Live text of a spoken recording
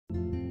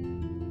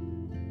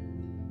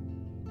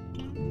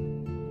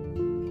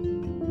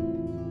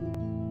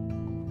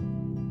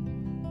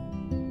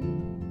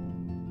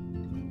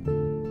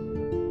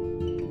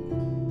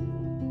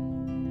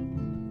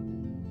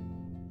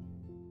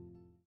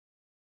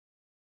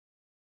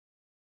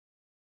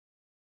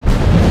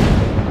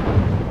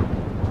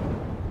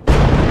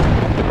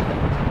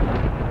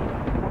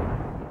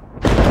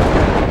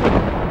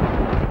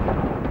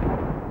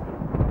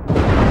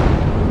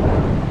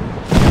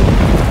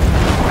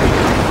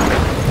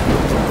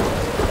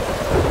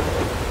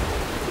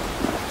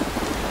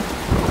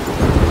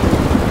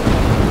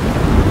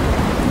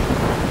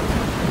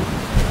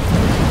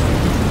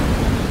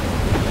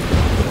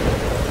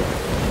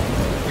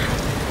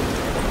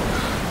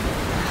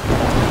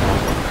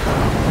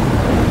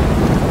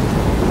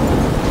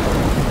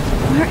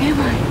Where am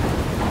I?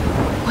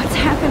 What's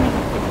happening?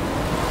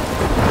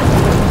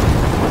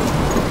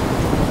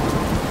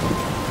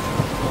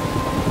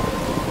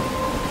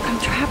 I'm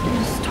trapped in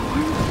a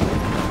storm?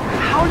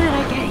 How did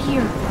I get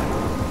here?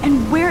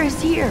 And where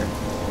is here?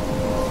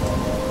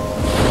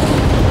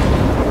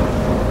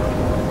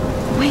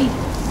 Wait,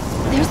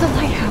 there's the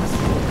lighthouse.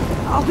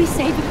 I'll be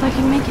safe if I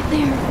can make it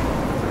there.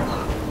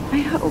 I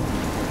hope.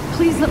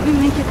 Please let me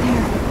make it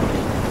there.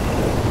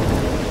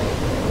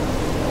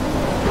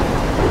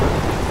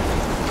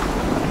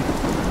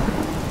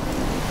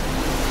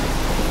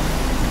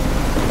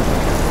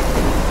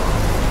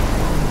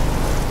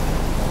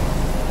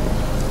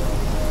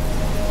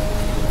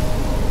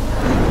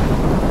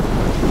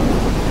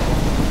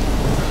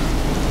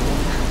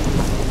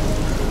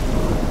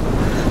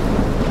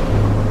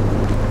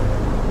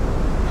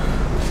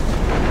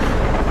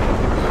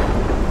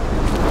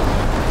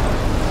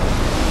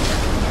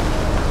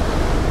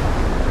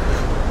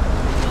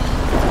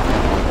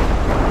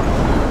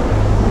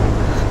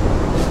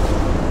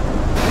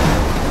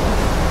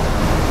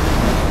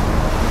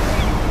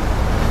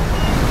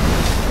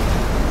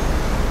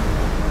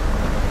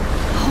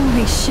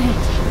 Holy shit.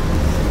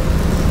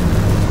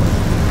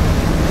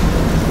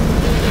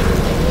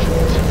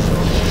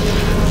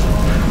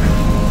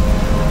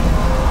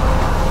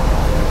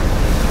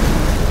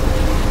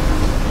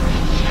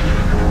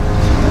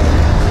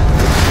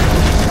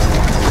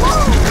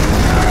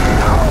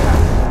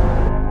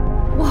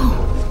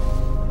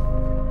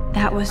 Whoa.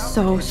 That was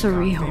so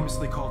surreal.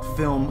 Famously called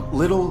film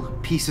Little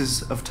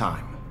Pieces of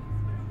Time.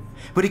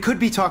 But he could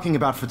be talking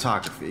about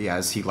photography,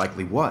 as he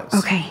likely was.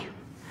 Okay.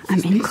 I'm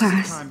in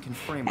class.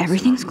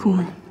 Everything's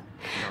cool.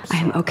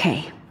 I'm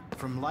okay.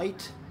 From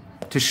light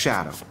to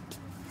shadow.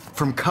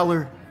 From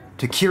color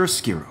to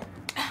chiaroscuro.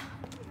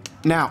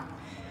 Now,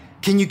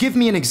 can you give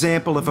me an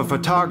example of a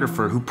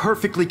photographer who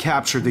perfectly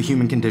captured the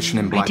human condition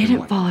in black and white? I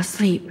didn't fall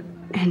asleep,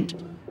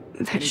 and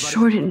that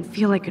sure didn't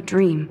feel like a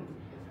dream.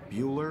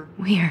 Bueller?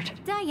 Weird.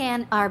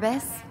 Diane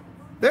Arbus.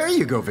 There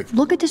you go, Victor.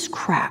 Look at this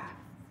crap.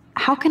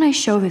 How can I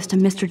show this to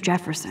Mr.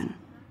 Jefferson?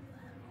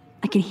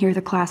 I can hear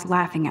the class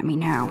laughing at me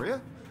now.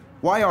 Victoria?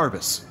 Why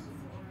Arbus?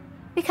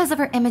 Because of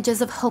her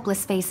images of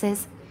hopeless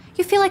faces.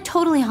 You feel like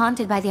totally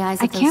haunted by the eyes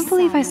of I those can't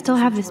believe I sad still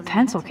have this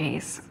pencil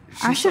case.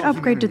 I should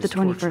upgrade to the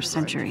 21st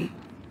century.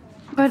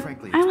 But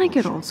I like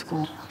it old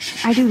school.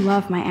 I do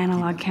love my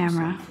analog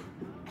camera.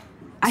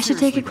 I should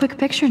take a quick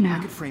picture I now.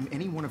 could frame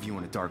any one of you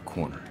in a dark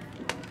corner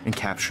and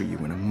capture you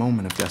in a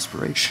moment of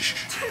desperation.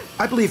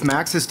 I believe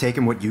Max has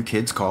taken what you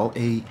kids call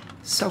a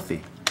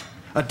selfie.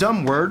 A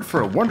dumb word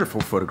for a wonderful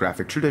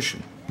photographic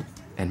tradition.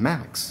 And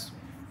Max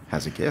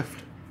has a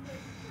gift.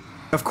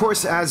 Of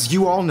course, as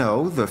you all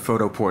know, the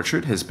photo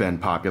portrait has been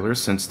popular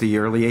since the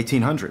early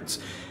 1800s.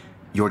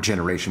 Your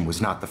generation was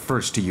not the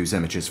first to use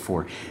images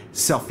for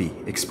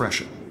selfie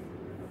expression.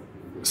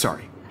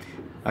 Sorry,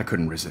 I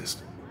couldn't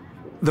resist.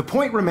 The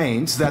point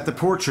remains that the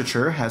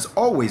portraiture has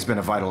always been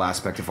a vital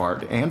aspect of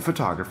art and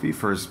photography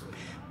for as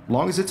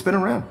long as it's been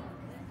around.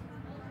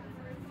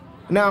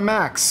 Now,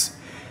 Max,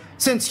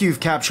 since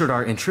you've captured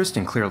our interest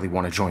and clearly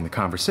want to join the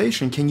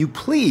conversation, can you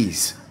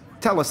please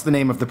tell us the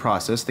name of the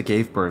process that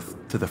gave birth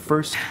to the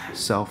first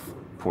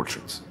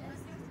self-portraits?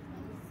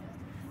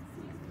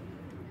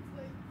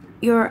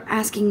 You're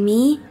asking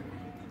me?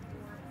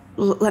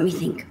 Let me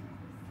think.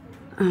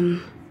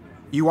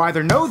 You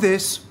either know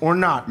this or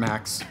not,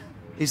 Max.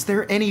 Is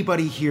there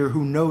anybody here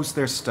who knows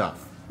their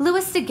stuff?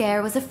 Louis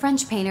Daguerre was a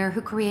French painter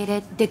who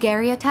created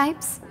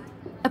daguerreotypes,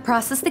 a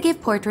process that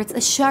gave portraits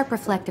a sharp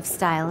reflective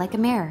style like a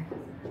mirror.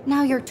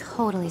 Now you're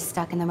totally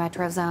stuck in the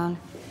retro zone.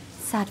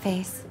 Sad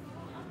face.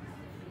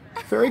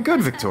 Very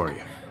good,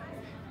 Victoria.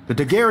 The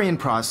Daguerrean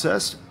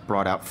process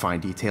brought out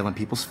fine detail in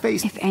people's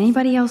faces. If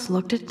anybody else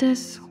looked at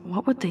this,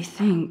 what would they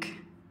think?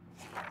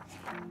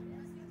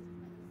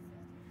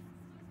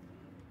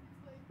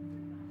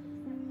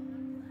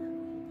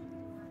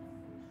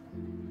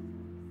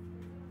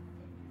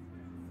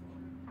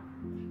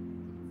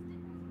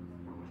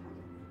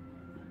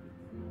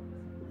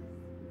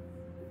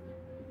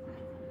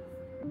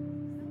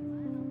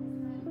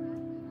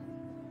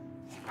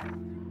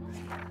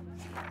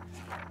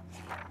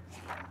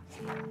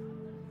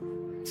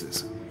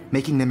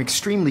 Making them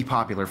extremely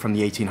popular from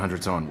the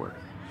 1800s onward.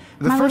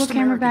 The My first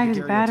little camera bag is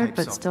American battered, daguerreotype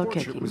but still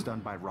self-portrait kicking. was done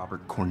by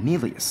Robert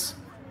Cornelius.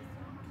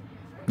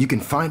 You can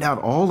find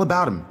out all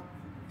about him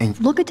and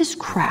Look at this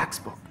crap.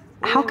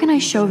 How can I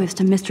show this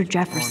to Mr.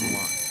 Jefferson?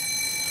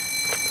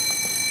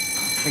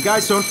 And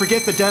guys, don't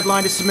forget the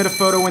deadline to submit a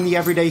photo in the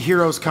Everyday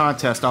Heroes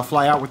contest. I'll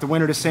fly out with the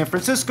winner to San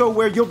Francisco,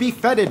 where you'll be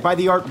feted by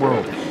the art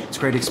world. It's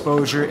great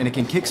exposure, and it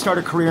can kickstart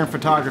a career in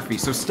photography.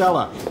 So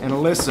Stella and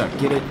Alyssa,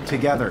 get it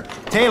together.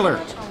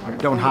 Taylor,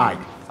 don't hide.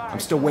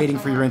 I'm still waiting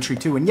for your entry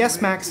too. And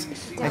yes, Max,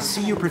 I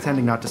see you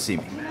pretending not to see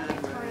me.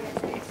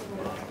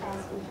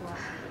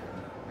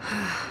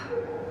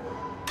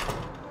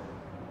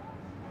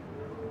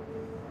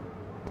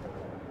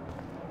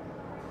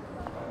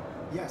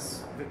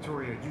 Yes,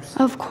 Victoria, you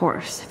said... Of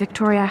course,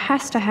 Victoria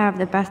has to have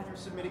the best.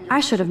 I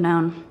should have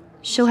known.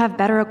 She'll have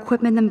better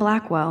equipment than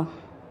Blackwell.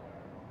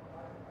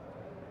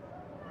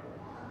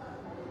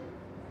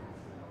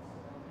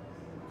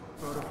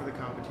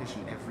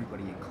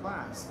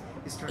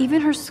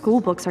 Even her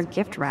school books are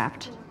gift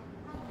wrapped.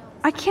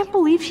 I can't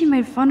believe she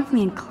made fun of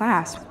me in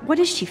class. What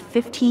is she,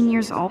 15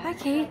 years old? Hi,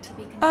 Kate.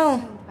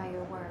 Oh.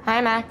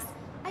 Hi, Max.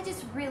 I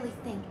just really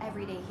think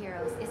Everyday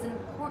Heroes is an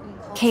important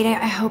culture. Kate,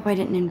 I hope I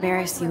didn't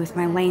embarrass you with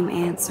my lame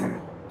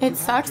answer. It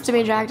sucks to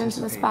be dragged into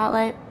the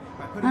spotlight.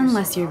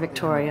 Unless you're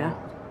Victoria.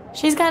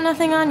 She's got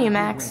nothing on you,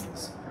 Max.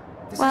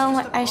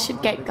 Well, I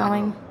should get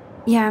going.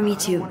 Yeah, me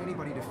too.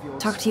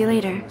 Talk to you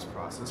later.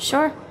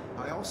 Sure.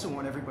 I also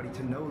want everybody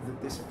to know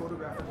that this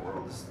photographic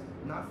world is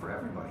not for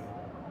everybody.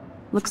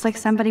 Looks like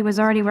somebody was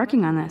already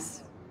working on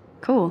this.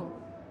 Cool.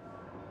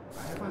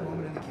 I have my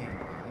moment in the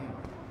camera.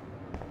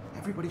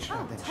 Everybody should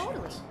have that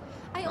Totally. chance.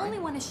 I only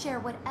want to share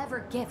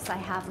whatever gifts I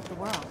have with the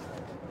world.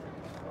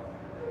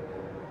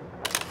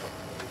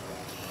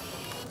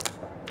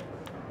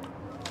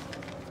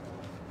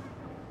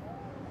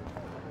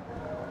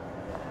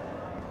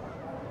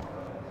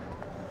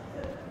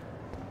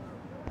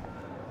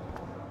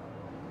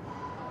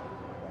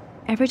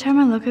 Every time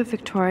I look at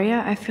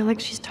Victoria, I feel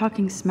like she's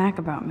talking smack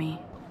about me.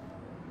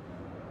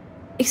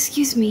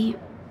 Excuse me,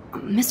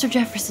 Mr.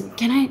 Jefferson,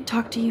 can I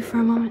talk to you for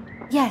a moment?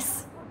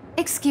 Yes.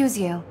 Excuse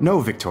you. No,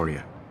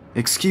 Victoria.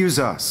 Excuse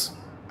us.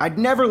 I'd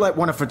never let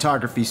one of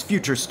photography's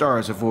future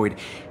stars avoid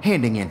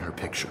handing in her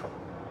picture.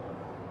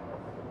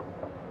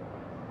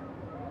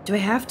 Do I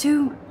have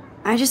to?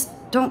 I just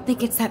don't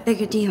think it's that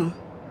big a deal.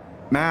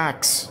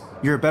 Max,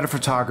 you're a better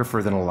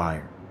photographer than a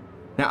liar.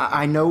 Now,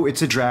 I know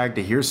it's a drag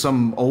to hear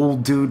some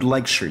old dude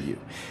lecture you,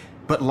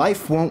 but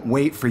life won't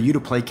wait for you to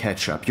play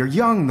catch-up. You're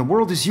young, the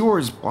world is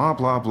yours, blah,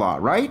 blah, blah,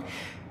 right?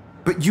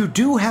 But you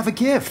do have a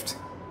gift.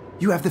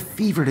 You have the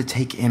fever to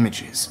take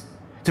images,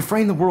 to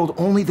frame the world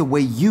only the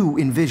way you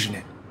envision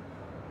it.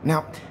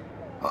 Now,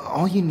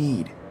 all you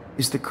need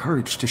is the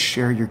courage to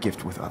share your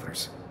gift with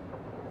others.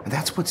 And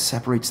that's what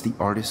separates the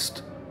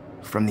artist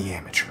from the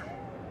amateur.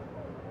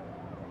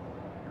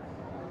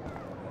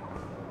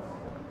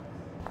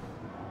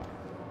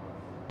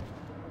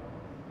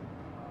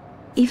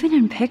 Even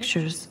in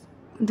pictures,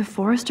 the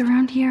forest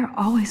around here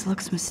always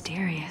looks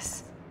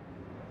mysterious.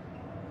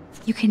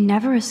 You can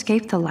never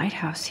escape the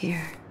lighthouse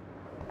here.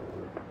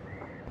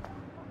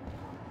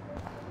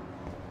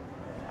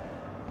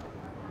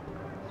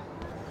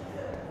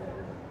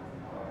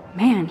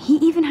 Man, he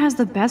even has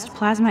the best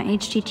plasma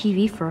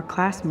HDTV for a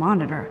class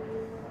monitor.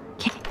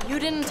 You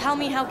didn't tell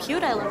me how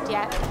cute I looked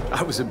yet.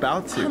 I was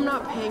about to. I'm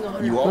not paying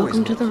 100. You always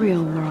Welcome to the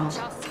real world.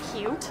 Just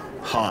cute.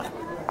 hot.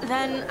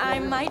 Then I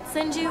might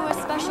send you a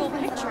special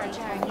picture and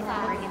carry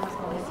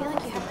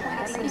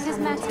that. Because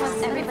Max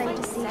wants everybody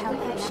to see how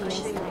good she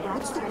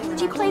is.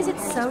 She plays it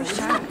so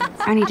sharp.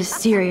 I need a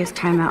serious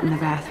timeout in the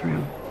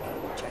bathroom.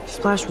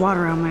 Splash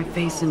water on my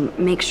face and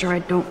make sure I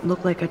don't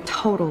look like a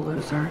total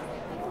loser.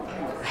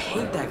 I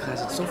hate that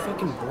class. It's so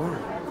fucking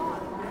boring.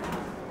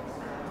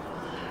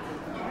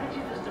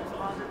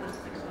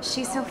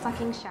 She's so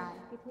fucking shy.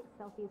 She takes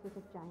selfies with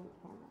a giant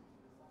camera.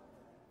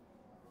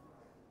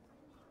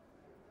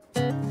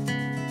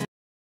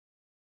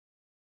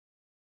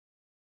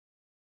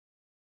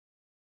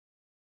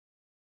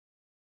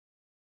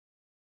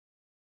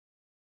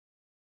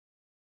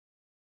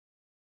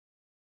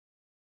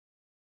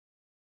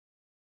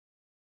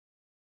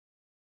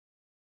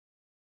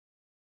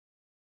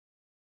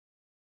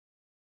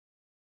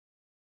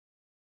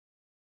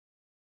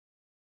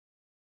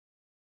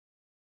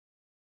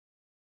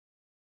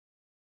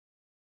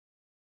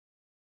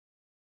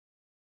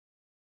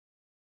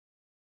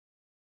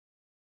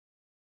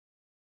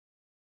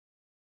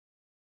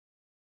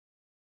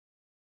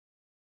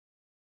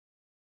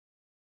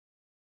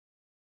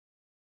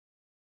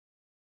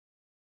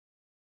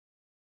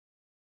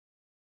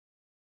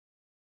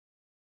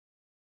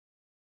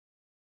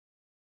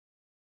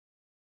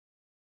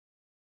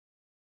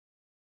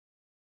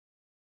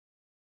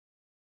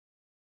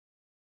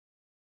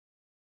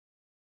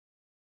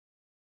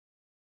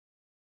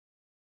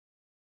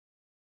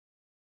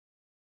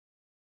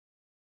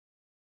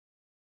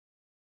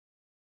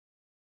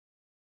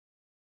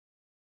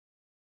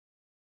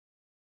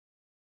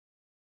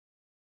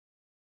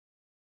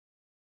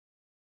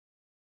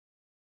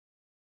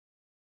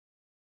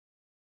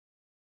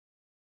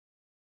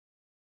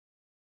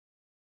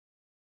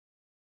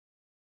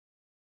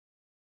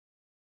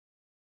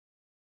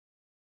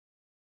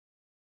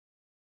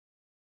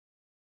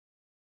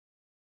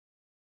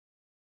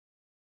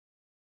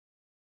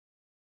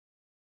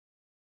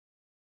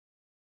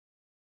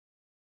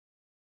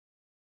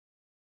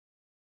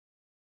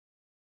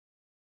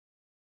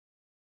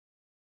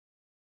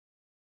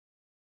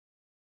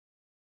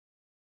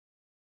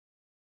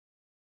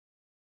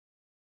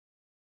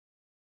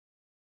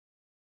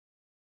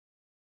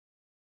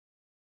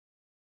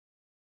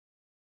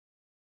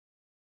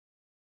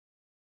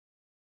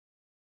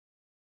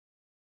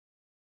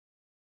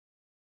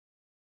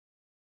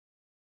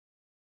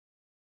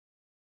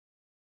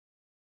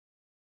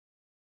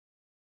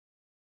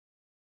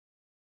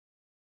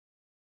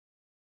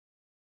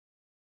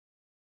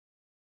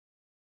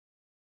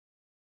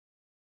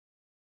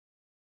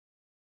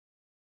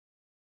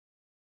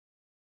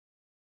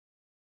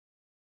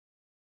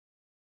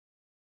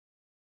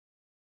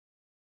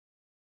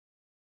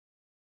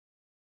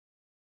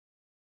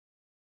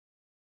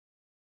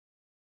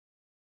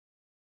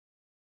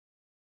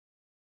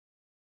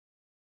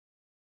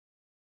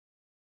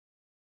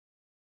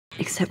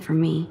 except for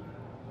me.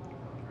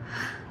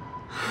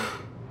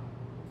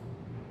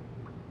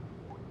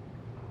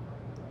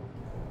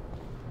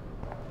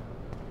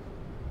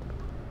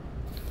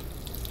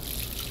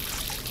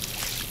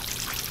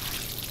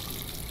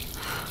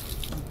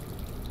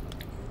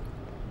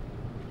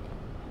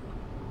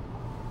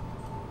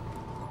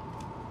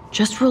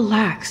 Just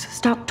relax.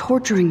 Stop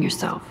torturing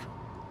yourself.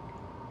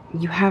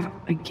 You have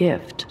a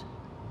gift.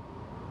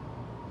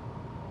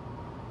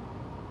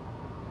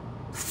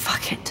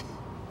 Fuck it.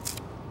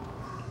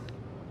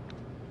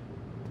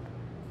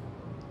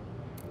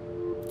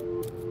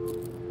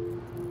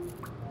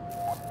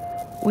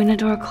 When a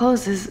door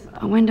closes,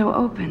 a window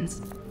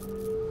opens.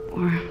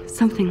 Or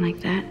something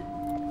like that.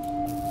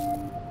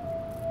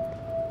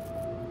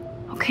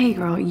 Okay,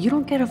 girl, you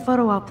don't get a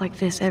photo op like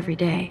this every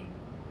day.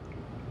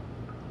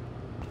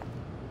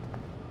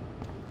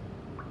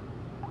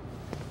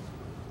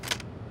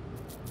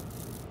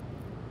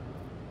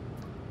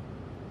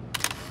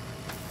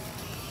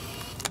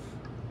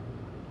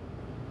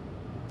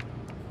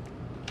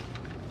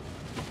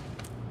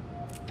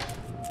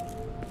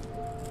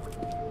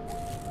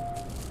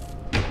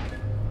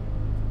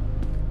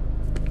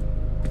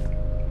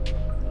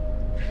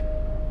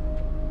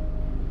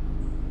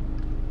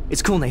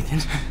 It's cool, Nathan.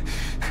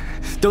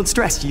 Don't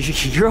stress.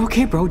 You're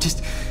okay, bro.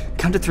 Just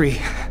count to 3.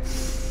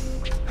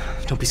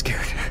 Don't be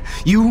scared.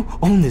 You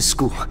own this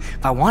school.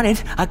 If I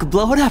wanted, I could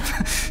blow it up.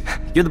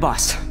 You're the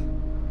boss.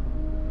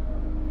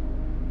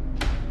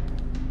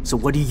 So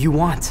what do you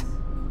want?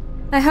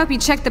 I hope you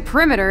checked the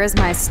perimeter, as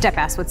my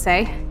step-ass would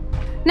say.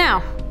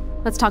 Now,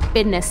 let's talk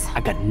business. I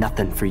got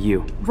nothing for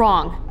you.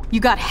 Wrong. You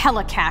got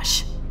hella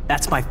cash.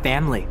 That's my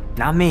family,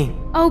 not me.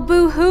 Oh,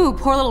 boo-hoo,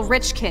 poor little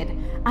rich kid.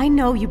 I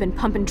know you've been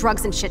pumping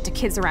drugs and shit to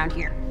kids around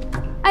here.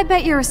 I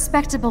bet your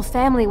respectable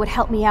family would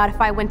help me out if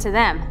I went to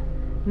them.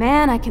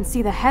 Man, I can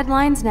see the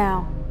headlines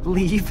now.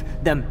 Leave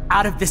them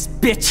out of this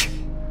bitch!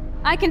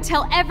 I can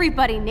tell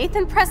everybody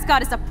Nathan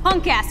Prescott is a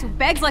punk ass who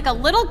begs like a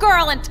little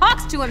girl and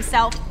talks to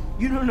himself.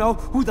 You don't know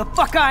who the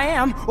fuck I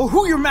am or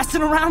who you're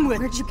messing around with.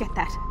 Where'd you get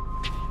that?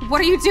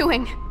 What are you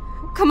doing?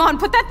 Come on,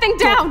 put that thing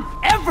down!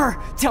 Don't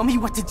ever tell me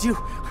what to do!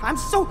 I'm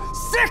so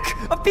sick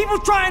of people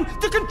trying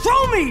to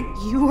control me!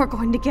 You are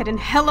going to get in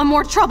hella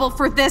more trouble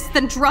for this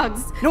than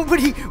drugs.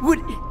 Nobody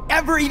would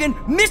ever even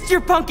miss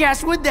your punk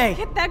ass, would they?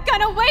 Get that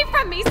gun away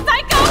from me,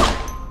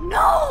 psycho!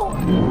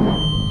 No!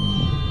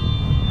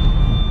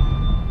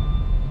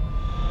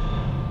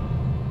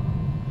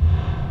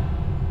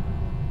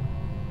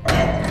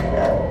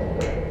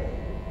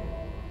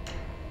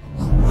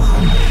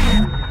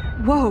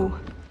 Whoa.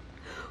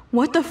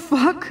 What the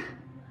fuck?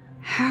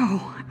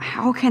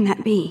 How can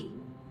that be?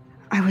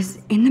 I was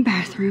in the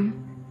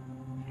bathroom.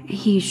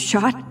 He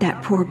shot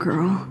that poor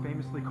girl.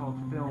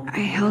 I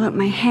held up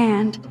my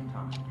hand.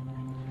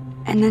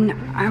 And then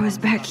I was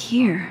back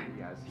here.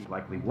 As he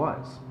likely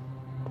was.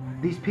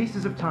 These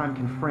pieces of time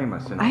can frame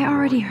us in I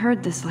already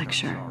heard this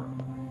lecture.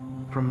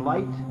 From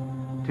light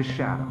to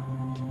shadow.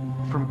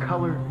 From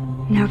color.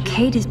 Now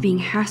Kate is being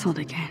hassled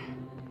again.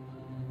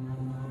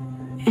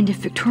 And if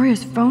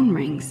Victoria's phone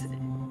rings,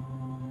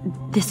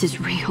 this is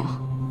real.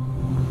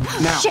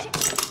 Now, Shit.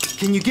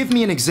 Can you give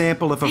me an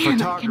example of a Man, I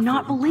photographer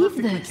cannot who believe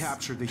perfectly this.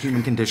 captured the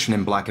human condition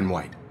in black and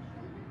white?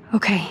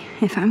 Okay,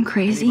 if I'm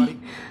crazy, Anybody?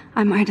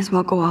 I might as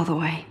well go all the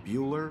way.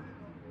 Bueller?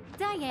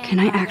 Diane. Can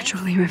I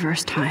actually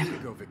reverse time? There you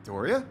go,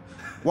 Victoria.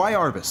 Why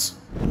Arbus?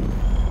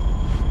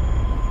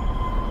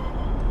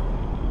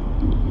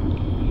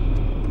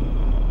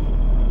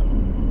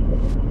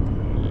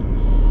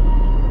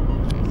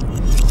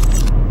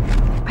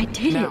 I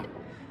did Now, it.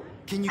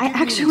 can you I give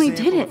me actually an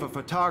example did of it. a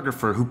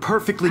photographer who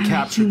perfectly I'm a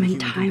captured the human human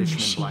time condition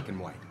machine. in black and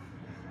white?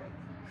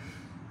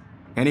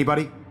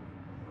 Anybody?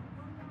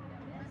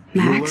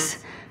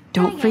 Max,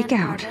 don't freak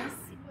out.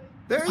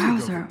 There you go,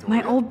 Wowzer,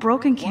 Victoria. my old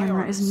broken Why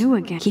camera is Arbus? new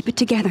again. Keep it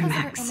together, Because of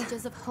her Max.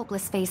 images of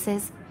hopeless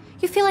faces.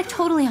 You feel like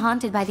totally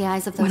haunted by the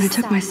eyes of those When I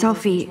took my sad little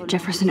selfie, children.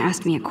 Jefferson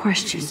asked me a She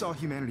question. saw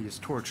humanity as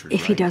tortured.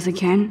 If he right? does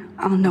again,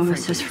 I'll know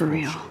this is for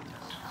real.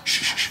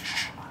 Shh, shh, shh,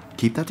 shh.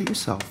 Keep that to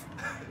yourself.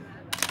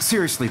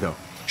 Seriously, though.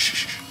 Shh,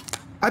 shh, shh.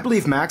 I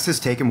believe Max has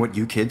taken what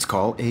you kids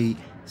call a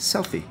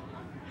selfie.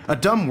 A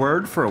dumb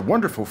word for a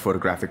wonderful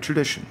photographic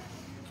tradition.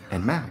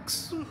 And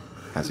Max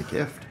has a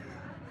gift.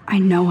 I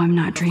know I'm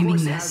not Of dreaming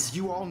course, this. As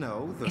you all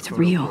know, the It's photo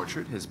real.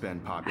 portrait has been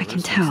popular I can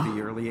since tell.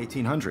 the early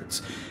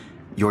 1800s.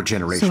 Your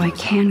generation So I was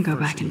can the go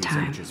first back to in use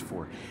time. images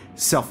for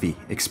selfie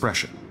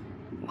expression.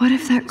 What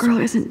if that girl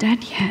isn't dead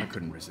I yet?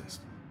 couldn't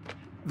resist.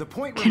 The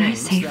point Can I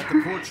remains save that her?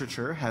 the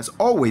portraiture has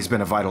always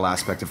been a vital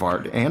aspect of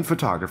art and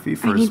photography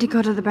for I as need to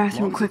go to the long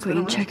bathroom as it's quickly been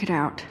and check it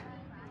out.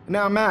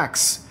 Now,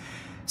 Max,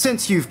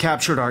 since you've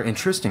captured our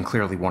interest and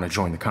clearly want to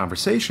join the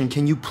conversation,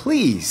 can you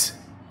please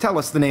tell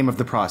us the name of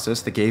the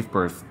process that gave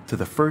birth to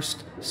the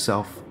first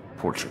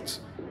self-portraits?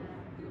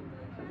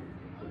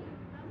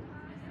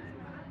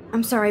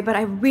 I'm sorry, but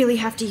I really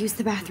have to use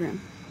the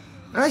bathroom.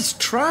 Nice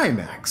try,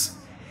 Max.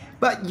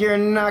 But you're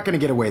not going to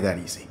get away that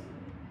easy.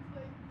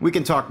 We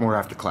can talk more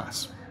after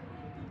class.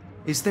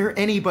 Is there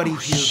anybody Oh,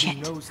 here shit.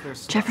 who knows their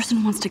stuff?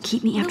 Jefferson wants to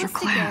keep me after Louis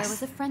Daguerre class.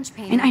 was a French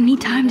painter And I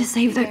need who time to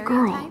created save that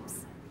girl.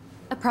 daguerreotypes,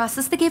 a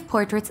process that gave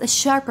portraits a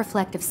sharp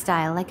reflective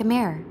style like a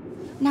mirror.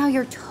 Now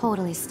you're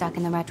totally stuck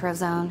in the retro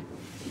zone.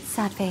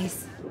 Sad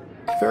face.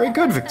 Very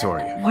good,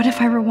 Victoria. What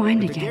if I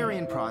rewind The again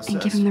Daguerrean process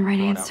and give him the right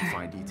brought out answer?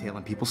 fine detail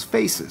in people's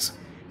faces,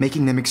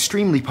 making them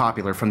extremely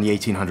popular from the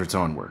 1800s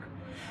onward.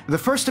 The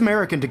first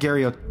American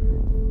daguerreotype.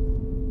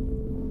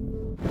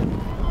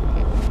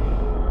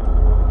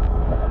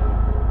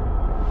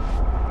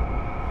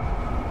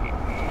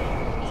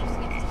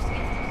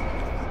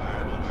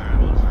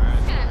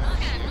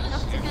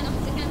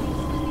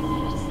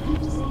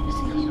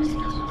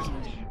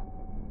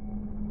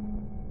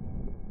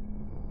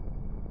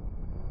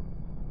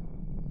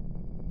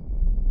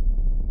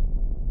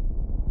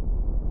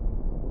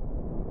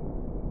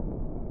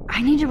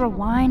 I need to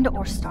rewind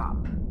or stop.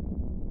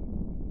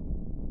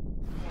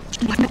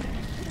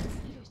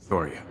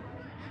 Victoria.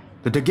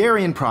 The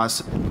Daguerrean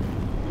process.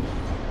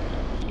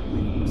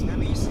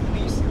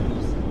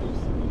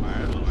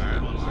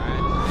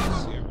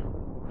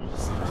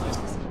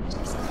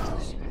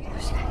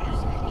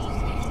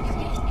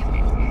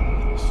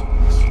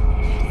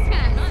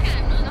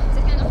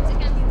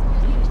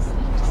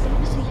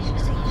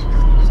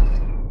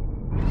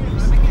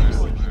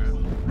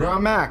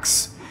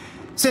 Max,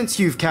 since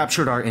you've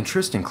captured our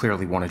interest and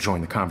clearly want to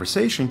join the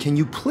conversation, can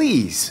you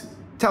please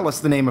tell us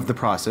the name of the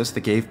process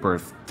that gave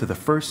birth to the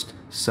first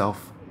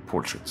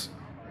self-portraits?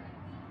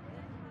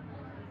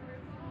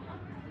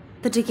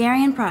 The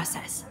Daguerrean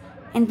process,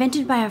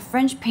 invented by a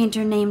French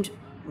painter named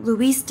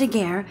Louis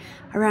Daguerre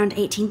around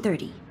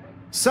 1830.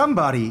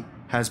 Somebody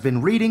has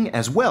been reading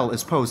as well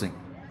as posing.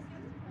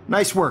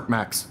 Nice work,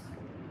 Max.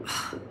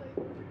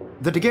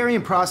 The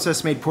Daguerrean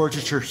process made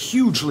portraiture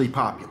hugely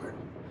popular,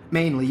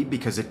 mainly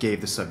because it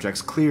gave the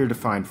subjects clear,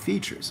 defined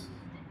features.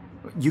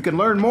 You can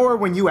learn more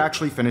when you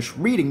actually finish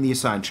reading the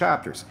assigned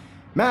chapters.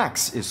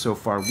 Max is so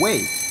far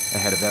way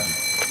ahead of everyone.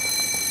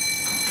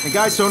 And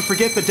guys, don't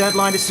forget the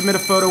deadline to submit a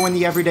photo in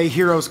the Everyday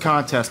Heroes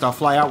contest. I'll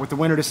fly out with the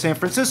winner to San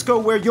Francisco,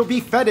 where you'll be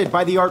feted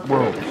by the art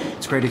world.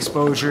 It's great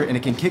exposure, and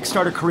it can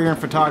kickstart a career in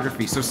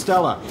photography. So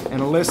Stella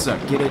and Alyssa,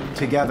 get it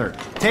together.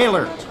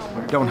 Taylor,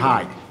 don't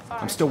hide.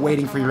 I'm still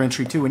waiting for your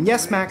entry too. And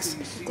yes, Max,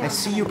 I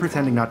see you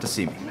pretending not to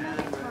see me.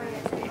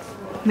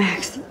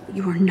 Max,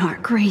 you are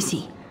not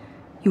crazy.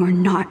 You are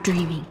not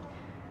dreaming.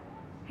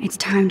 It's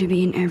time to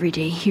be an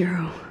everyday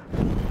hero.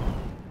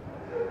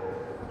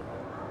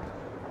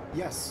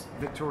 Yes,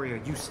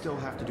 Victoria, you still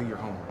have to do your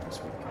homework this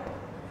week.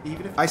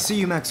 Even if I see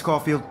you, Max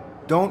Caulfield,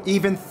 don't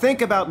even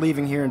think about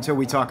leaving here until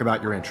we talk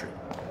about your entry.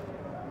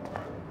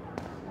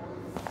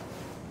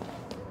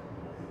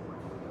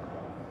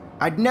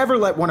 I'd never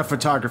let one of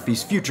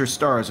photography's future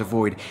stars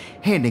avoid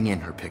handing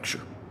in her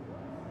picture.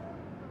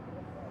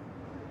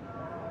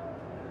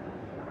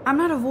 I'm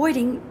not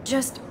avoiding,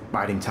 just...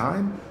 Biding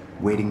time?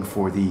 Waiting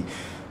for the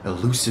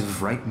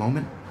elusive right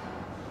moment?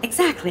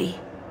 Exactly.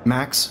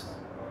 Max,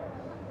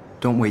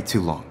 don't wait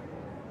too long.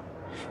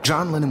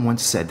 John Lennon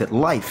once said that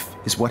life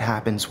is what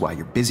happens while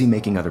you're busy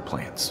making other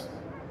plans.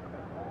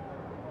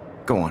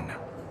 Go on now.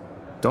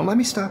 Don't let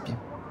me stop you.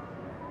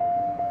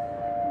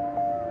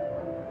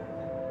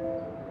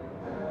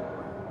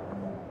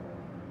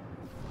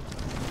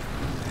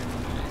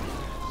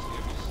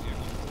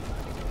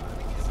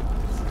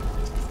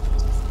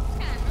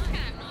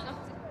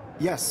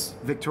 Yes,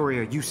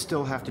 Victoria, you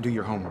still have to do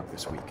your homework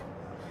this week.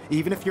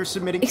 Even if you're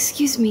submitting...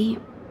 Excuse me,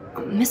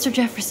 Mr.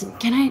 Jefferson,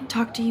 can I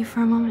talk to you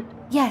for a moment?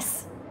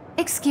 Yes.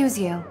 Excuse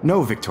you.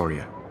 No,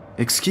 Victoria.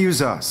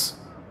 Excuse us.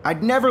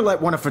 I'd never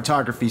let one of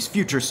photography's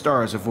future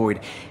stars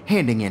avoid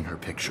handing in her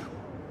picture.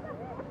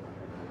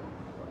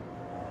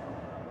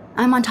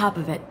 I'm on top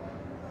of it.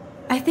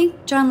 I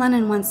think John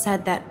Lennon once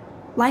said that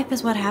life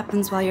is what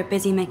happens while you're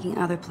busy making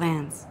other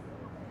plans.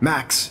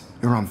 Max,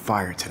 you're on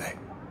fire today.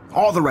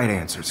 All the right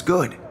answers.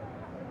 Good.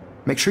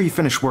 Make sure you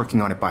finish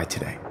working on it by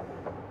today.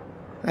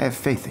 I have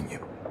faith in you.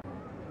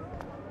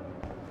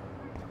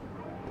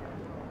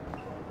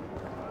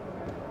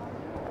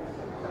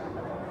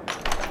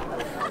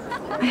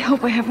 I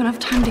hope I have enough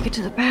time to get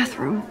to the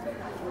bathroom.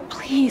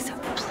 Please,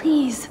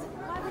 please.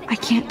 I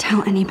can't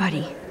tell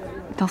anybody.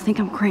 They'll think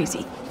I'm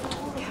crazy.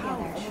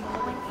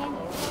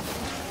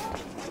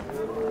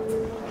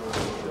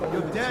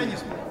 Yo,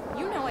 Daniels.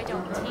 You know I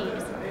don't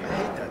tease. I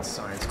hate that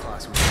science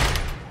class.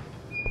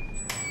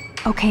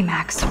 Okay,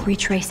 Max,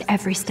 retrace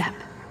every step.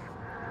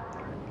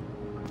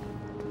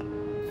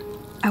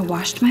 I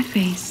washed my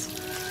face.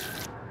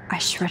 I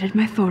shredded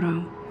my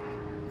photo.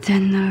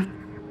 Then the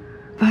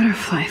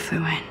butterfly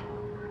flew in.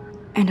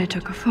 And I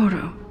took a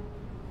photo.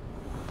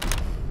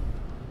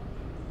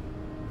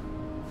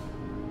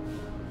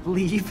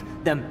 Leave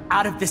them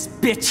out of this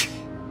bitch!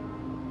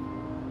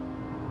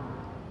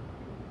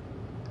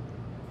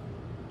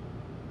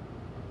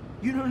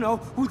 You don't know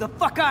who the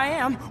fuck I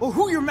am or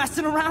who you're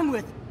messing around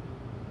with!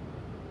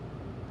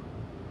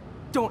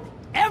 Don't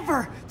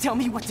ever tell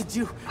me what to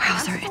do!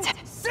 Wowzer, it's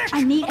sick sick!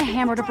 I need a of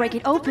hammer to people break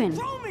it trying open.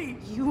 control me.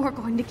 You are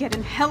going to get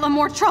in hella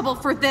more trouble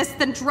for this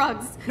than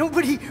drugs.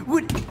 Nobody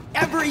would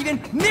ever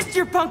even miss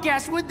your punk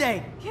ass, would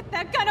they? Get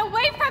that gun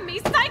away from me,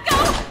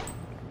 psycho!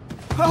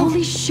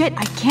 Holy shit,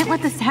 I can't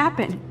let this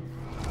happen.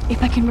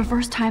 If I can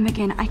reverse time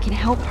again, I can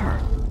help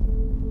her.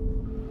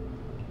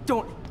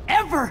 Don't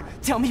ever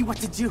tell me what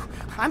to do.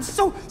 I'm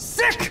so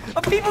sick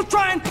of people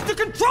trying to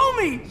control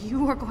me.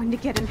 You are going to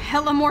get in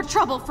hella more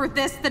trouble for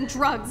this than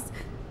drugs.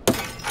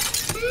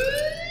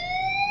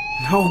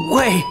 No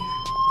way.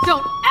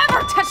 Don't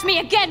ever touch me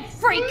again,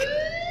 freak!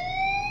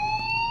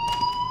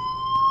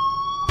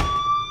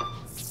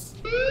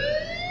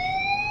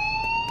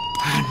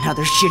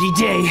 Another shitty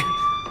day.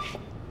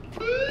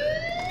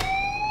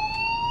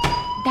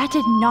 That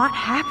did not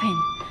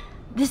happen.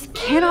 This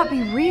cannot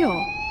be real.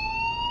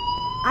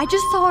 I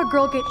just saw a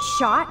girl get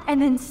shot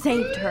and then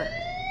saved her.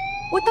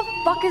 What the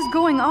fuck is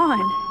going on?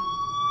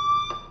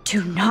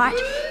 Do not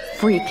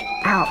freak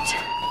out.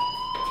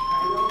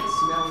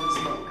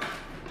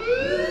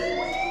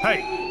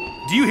 Hey,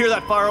 do you hear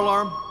that fire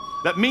alarm?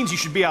 That means you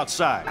should be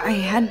outside. I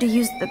had to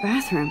use the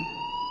bathroom.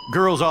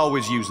 Girls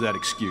always use that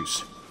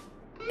excuse.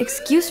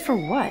 Excuse for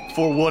what?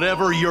 For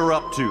whatever you're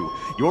up to,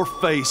 your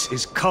face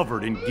is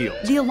covered in guilt.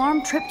 The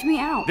alarm tripped me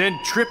out. Then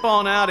trip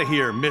on out of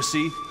here,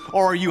 Missy.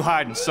 Or are you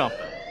hiding something?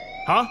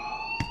 Huh?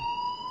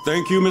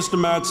 Thank you, Mr.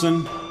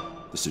 Madsen.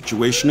 The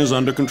situation is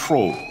under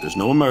control. There's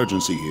no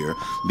emergency here.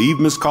 Leave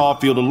Miss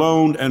Caulfield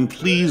alone, and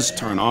please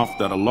turn off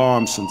that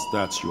alarm since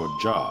that's your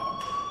job.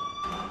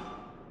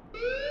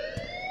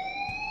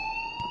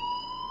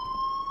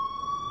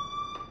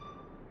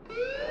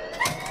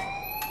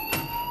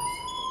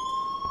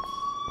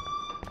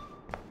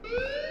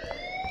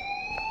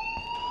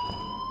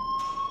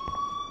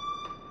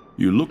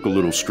 You look a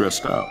little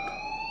stressed out.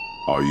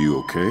 Are you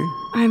okay?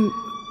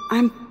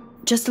 I'm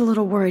just a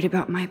little worried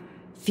about my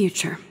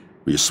future.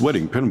 You're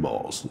sweating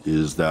pinballs.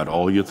 Is that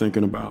all you're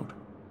thinking about?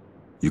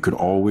 You can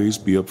always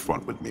be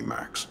upfront with me,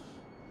 Max.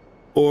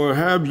 Or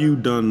have you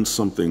done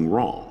something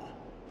wrong?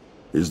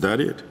 Is that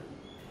it?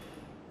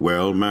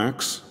 Well,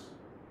 Max,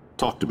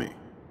 talk to me.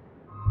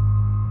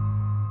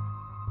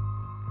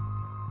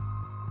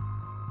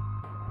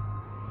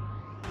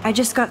 I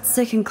just got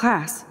sick in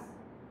class.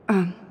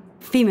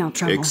 Female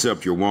trouble.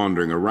 Except you're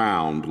wandering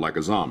around like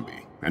a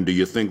zombie. And do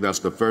you think that's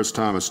the first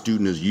time a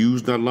student has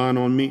used that line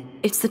on me?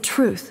 It's the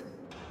truth.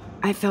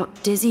 I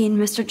felt dizzy in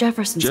Mr.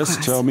 Jefferson's class.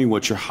 Just tell me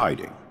what you're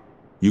hiding.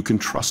 You can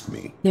trust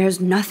me. There's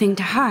nothing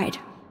to hide.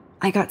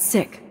 I got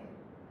sick.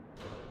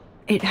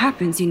 It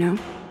happens, you know.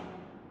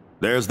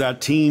 There's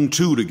that Team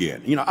Toot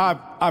again. You know,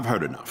 I've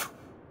heard enough.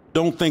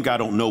 Don't think I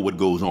don't know what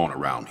goes on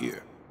around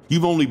here.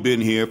 You've only been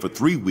here for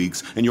 3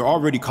 weeks and you're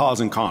already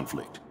causing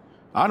conflict.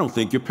 I don't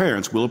think your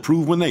parents will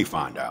approve when they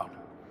find out.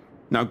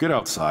 Now get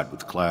outside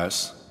with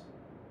class.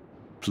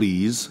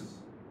 Please.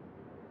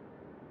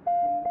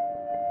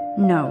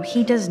 No,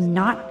 he does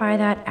not buy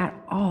that at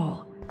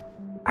all.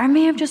 I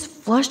may have just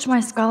flushed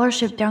my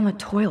scholarship down the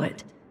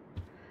toilet.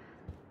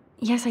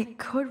 Yes, I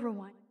could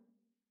rewind.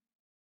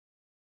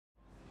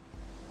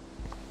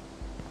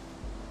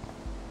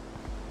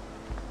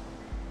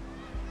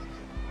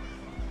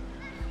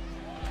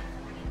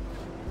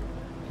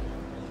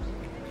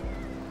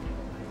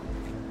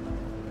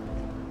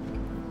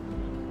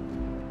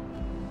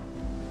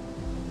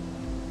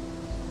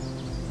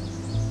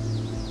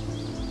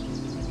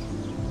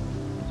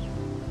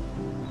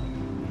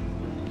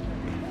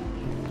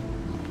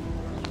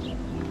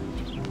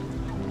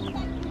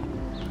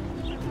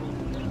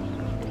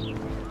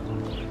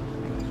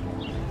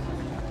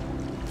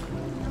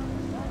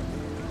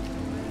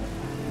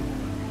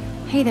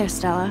 Hey there,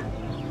 Stella.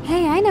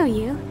 Hey, I know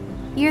you.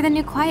 You're the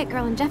new quiet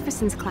girl in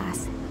Jefferson's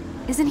class.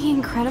 Isn't he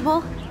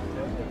incredible?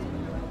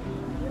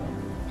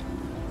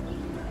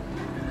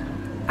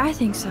 I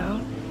think so.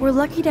 We're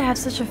lucky to have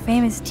such a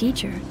famous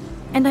teacher.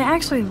 And I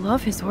actually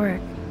love his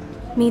work.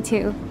 Me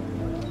too.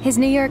 His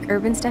New York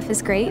urban stuff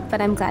is great,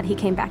 but I'm glad he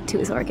came back to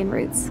his Oregon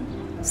roots.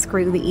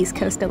 Screw the East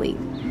Coast elite.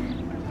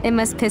 It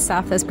must piss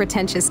off those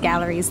pretentious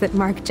galleries that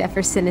Mark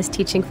Jefferson is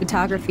teaching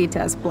photography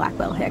to us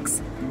Blackwell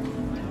Hicks.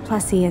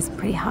 Plus, he is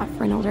pretty hot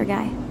for an older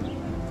guy.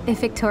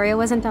 If Victoria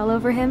wasn't all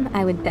over him,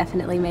 I would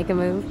definitely make a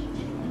move.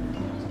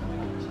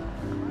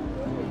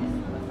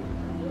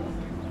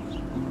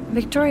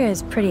 Victoria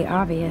is pretty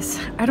obvious.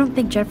 I don't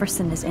think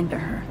Jefferson is into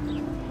her.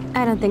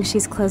 I don't think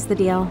she's closed the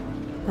deal,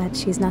 but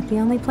she's not the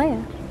only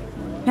player.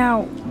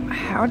 Now,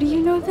 how do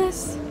you know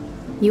this?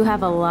 You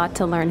have a lot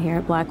to learn here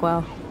at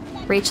Blackwell.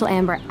 Rachel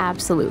Amber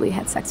absolutely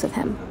had sex with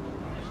him.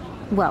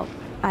 Well,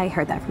 I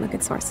heard that from a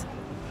good source.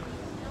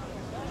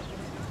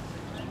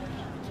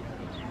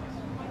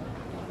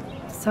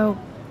 So,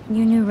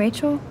 you knew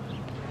Rachel?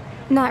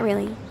 Not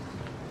really.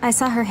 I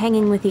saw her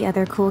hanging with the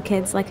other cool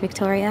kids like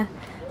Victoria.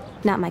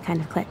 Not my kind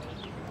of clique.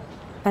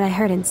 But I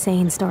heard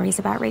insane stories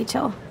about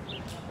Rachel.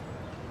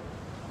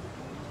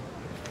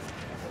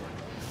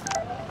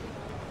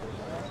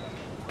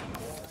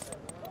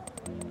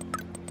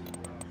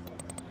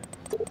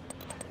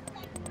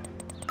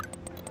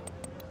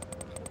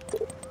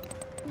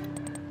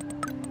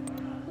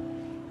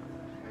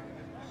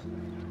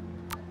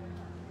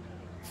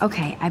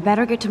 Okay, I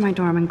better get to my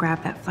dorm and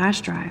grab that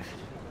flash drive.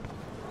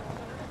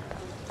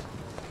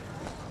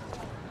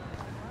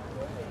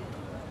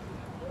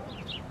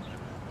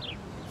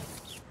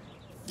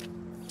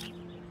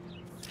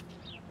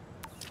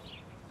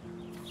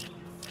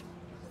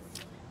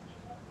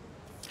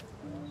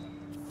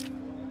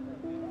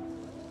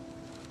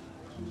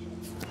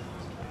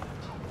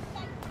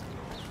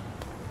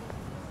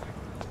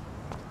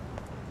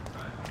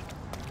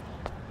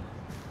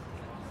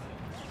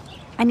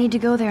 I need to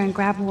go there and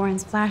grab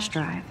Warren's flash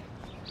drive.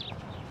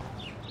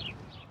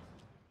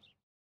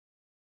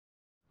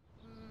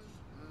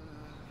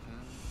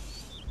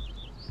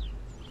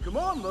 Come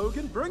on,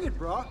 Logan, bring it,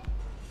 brah.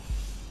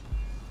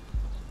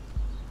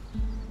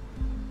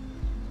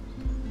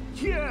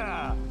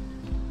 Yeah!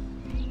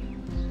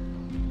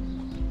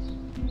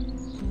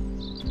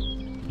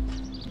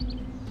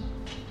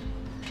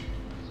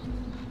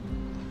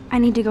 I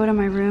need to go to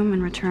my room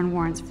and return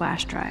Warren's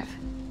flash drive.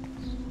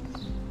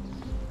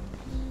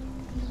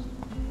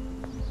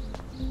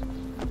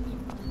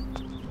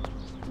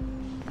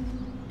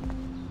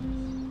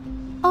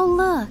 Oh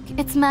look,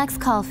 it's Max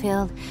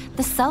Caulfield,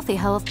 the selfie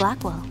hoe of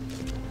Blackwell.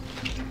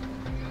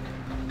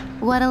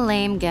 What a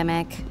lame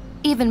gimmick.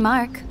 Even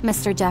Mark,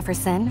 Mr.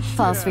 Jefferson,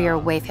 falls for your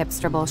waif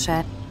hipster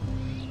bullshit.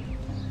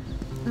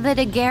 The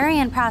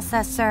Daguerrean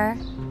process, sir.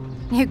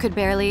 You could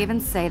barely even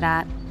say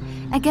that.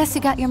 I guess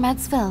you got your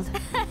meds filled.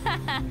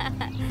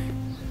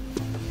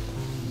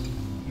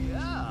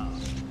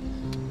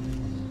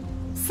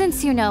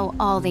 Since you know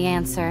all the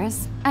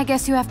answers, I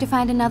guess you have to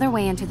find another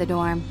way into the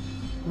dorm.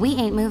 We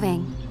ain't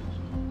moving.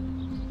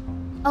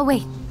 Oh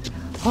wait,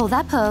 hold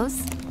that pose.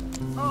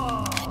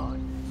 Oh,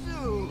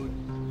 dude.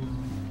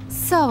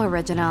 So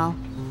original.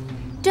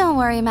 Don't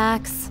worry,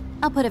 Max.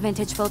 I'll put a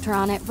vintage filter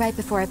on it right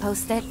before I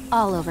post it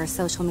all over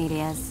social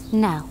medias.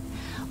 Now,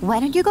 why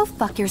don't you go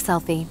fuck your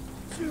selfie?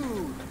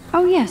 Dude.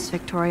 Oh yes,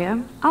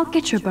 Victoria. I'll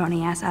get your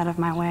bony ass out of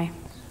my way.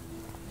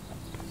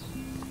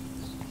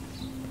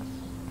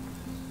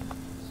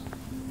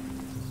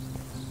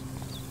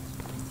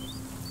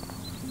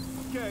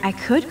 I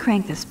could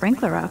crank the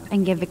sprinkler up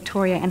and give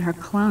Victoria and her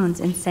clones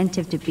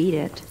incentive to beat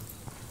it.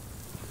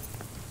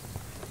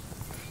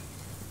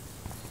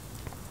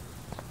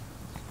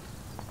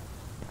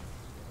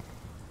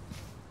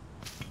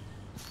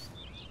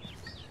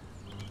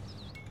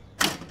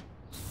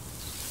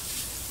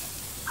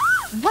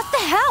 What the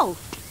hell?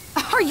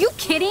 Are you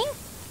kidding?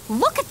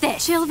 Look at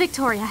this! Chill,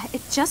 Victoria.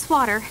 It's just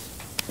water.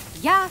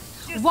 Yeah,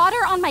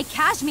 water on my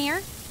cashmere.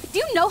 Do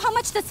you know how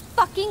much this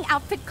fucking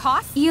outfit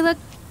costs? You look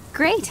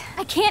great.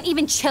 I can't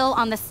even chill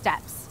on the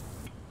steps.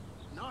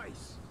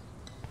 Nice.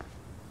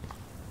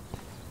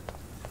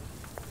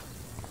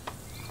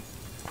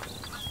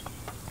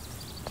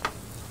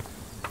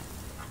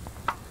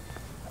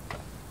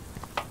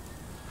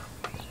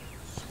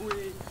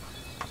 Sweet.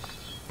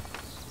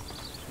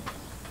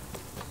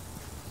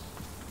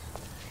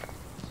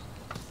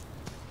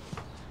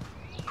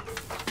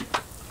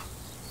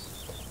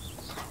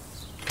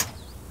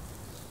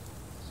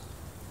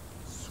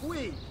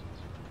 Sweet.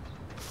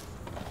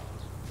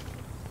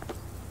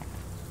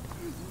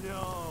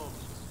 No.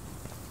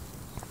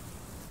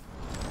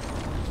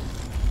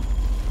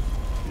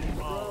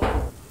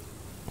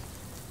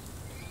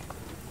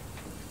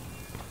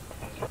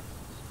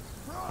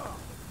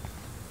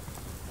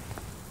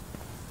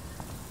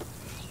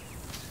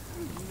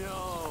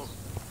 No.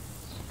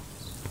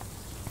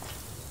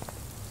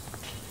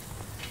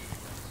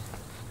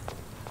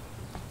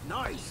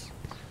 Nice.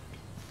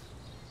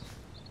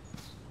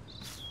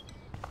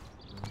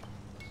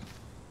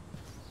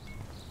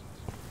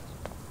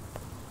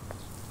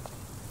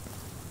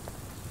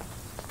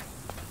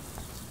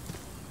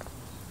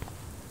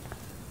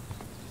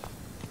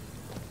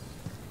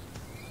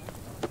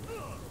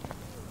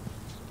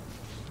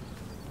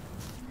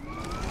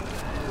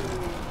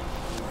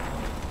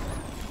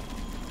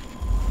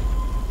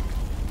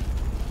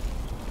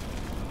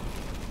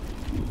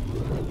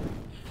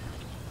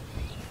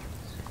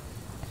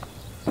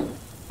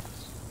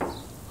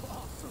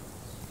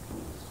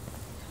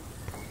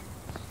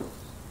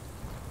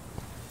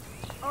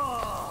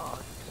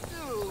 Oh,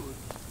 dude.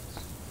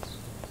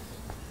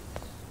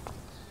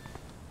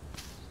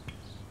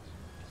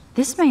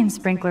 This main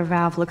sprinkler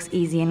valve looks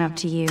easy enough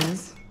to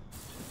use.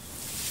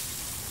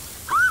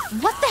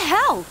 What the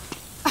hell?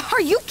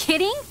 Are you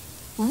kidding?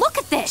 Look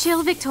at this!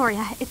 Chill,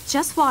 Victoria. It's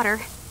just water.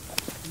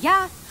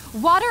 Yeah,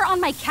 water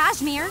on my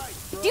cashmere.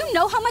 Do you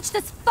know how much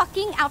this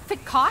fucking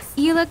outfit costs?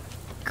 You look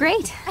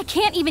great. I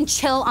can't even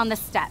chill on the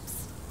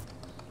steps.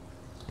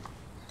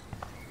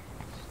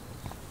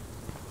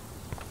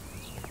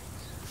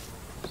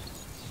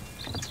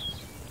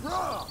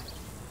 Bruh.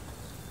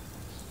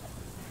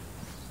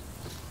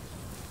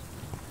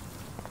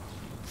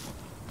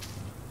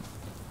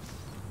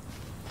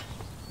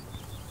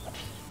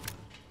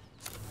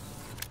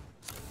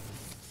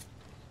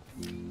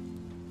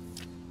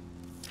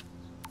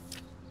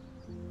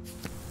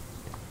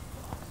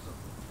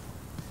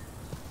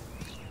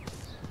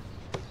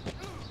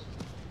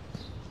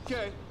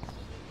 Okay.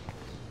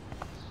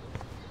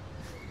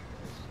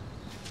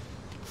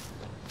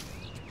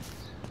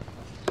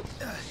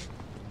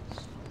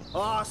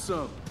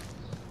 Awesome.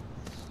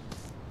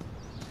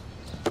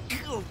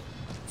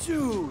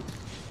 Dude.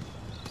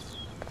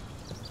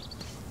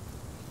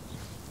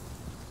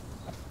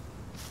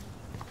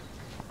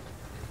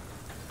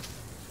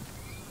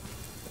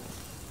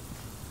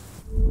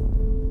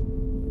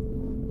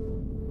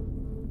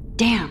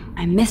 Damn,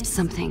 I missed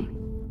something.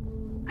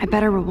 I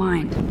better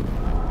rewind.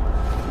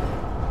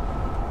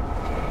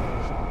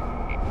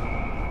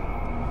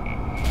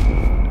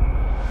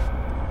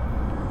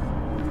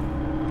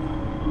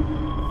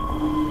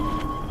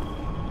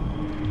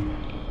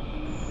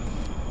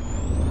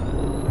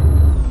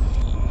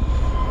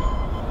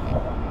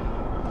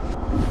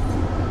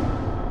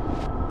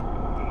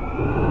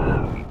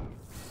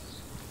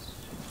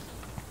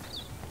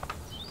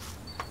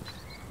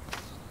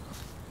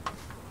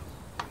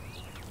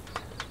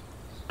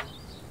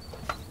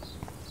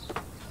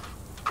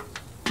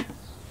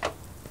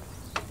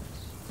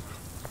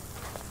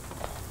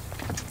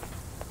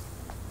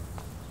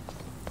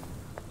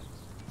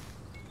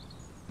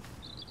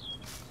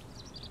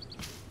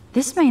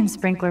 This main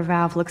sprinkler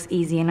valve looks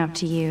easy enough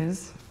to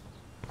use.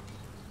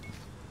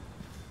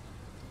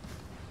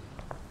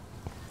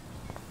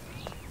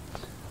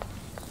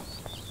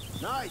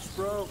 Nice,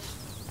 bro.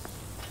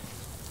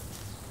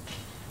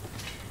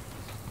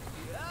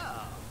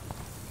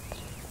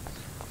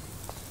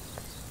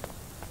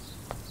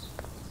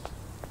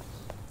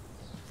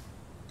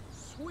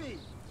 Sweet.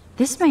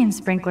 This main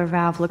sprinkler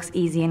valve looks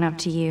easy enough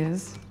to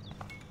use.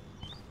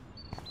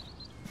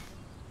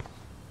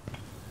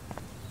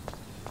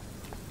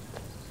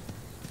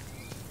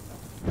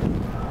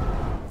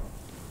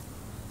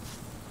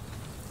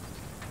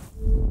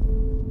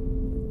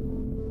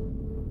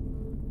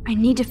 I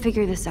need to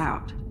figure this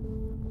out.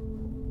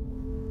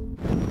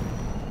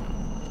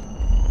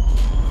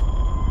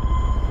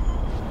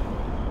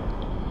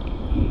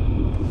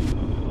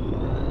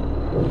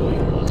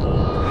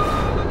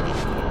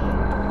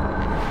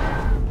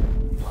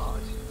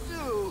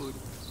 Dude.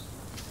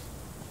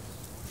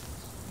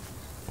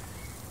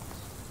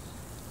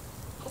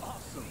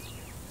 Awesome.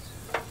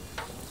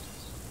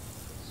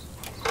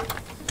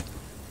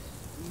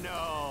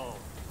 No.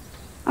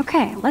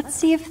 Okay, let's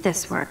see if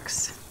this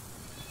works.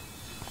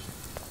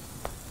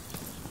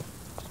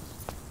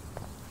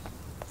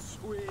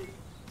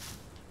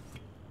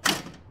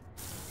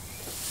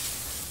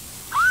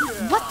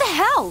 What the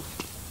hell?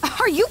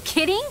 Are you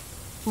kidding?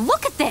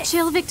 Look at this!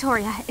 Chill,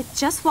 Victoria. It's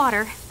just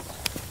water.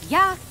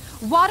 Yeah,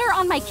 water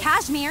on my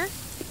cashmere.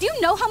 Do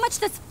you know how much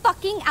this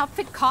fucking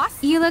outfit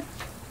costs? You look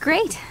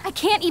great. I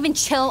can't even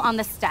chill on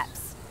the steps.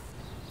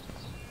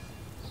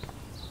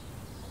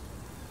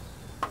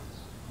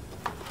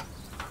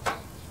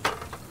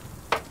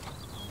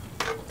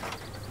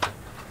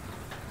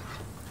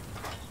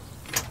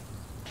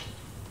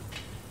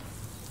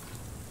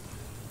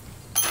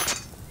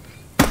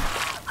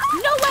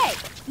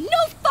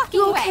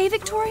 You okay,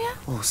 Victoria?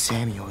 Oh,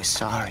 Samuel is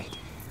sorry.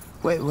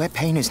 Wet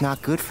paint is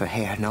not good for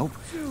hair, nope.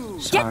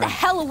 Sorry. Get the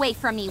hell away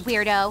from me,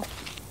 weirdo.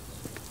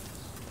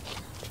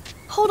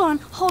 Hold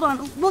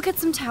on. We'll get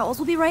some towels.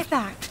 We'll be right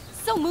back.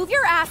 So move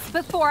your ass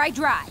before I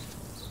drive.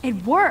 It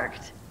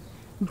worked.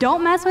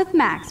 Don't mess with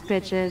Max,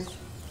 bitches.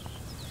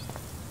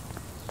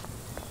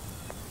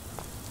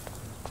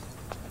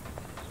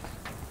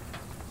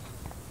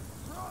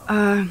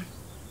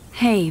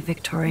 Hey,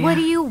 Victoria. What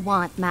do you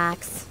want,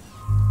 Max?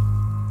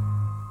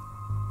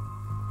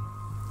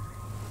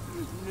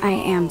 I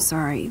am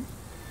sorry.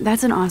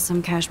 That's an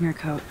awesome cashmere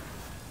coat.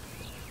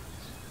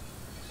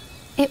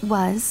 It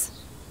was.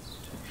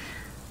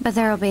 But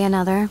there'll be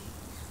another.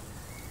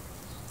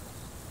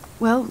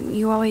 Well,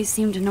 you always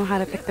seem to know how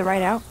to pick the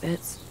right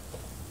outfits.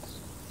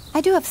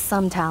 I do have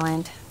some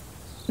talent.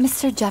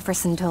 Mr.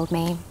 Jefferson told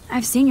me.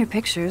 I've seen your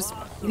pictures.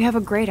 You have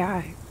a great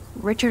eye.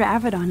 Richard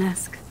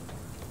Avedon-esque.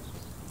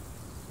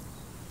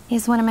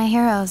 He's one of my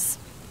heroes.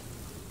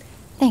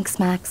 Thanks,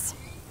 Max.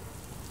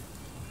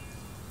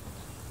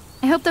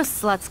 I hope those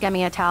sluts get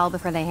me a towel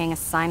before they hang a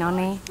sign on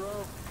me.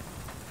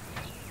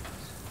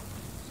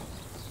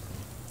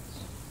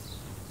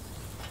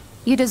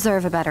 You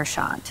deserve a better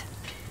shot.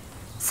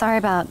 Sorry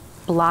about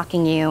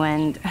blocking you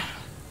and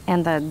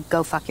the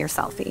go fuck your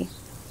selfie.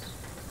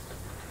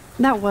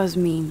 That was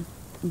mean,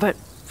 but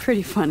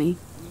pretty funny.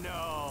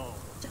 No.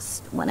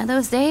 Just one of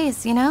those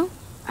days, you know?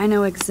 I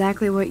know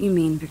exactly what you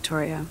mean,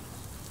 Victoria.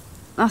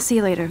 I'll see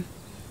you later.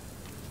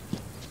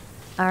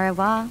 Au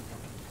revoir.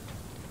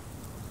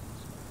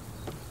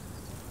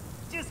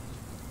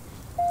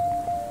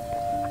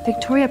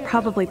 Victoria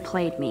probably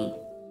played me.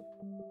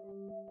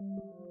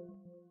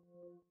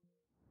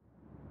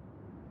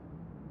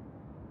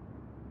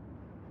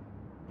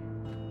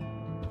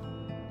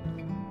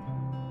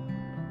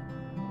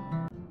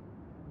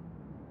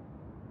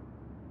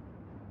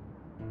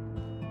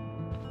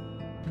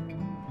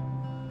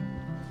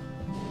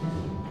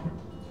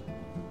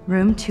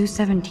 Room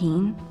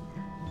 217?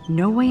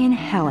 No way in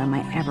hell am I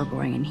ever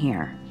going in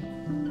here.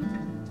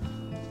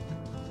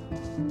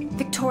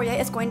 Victoria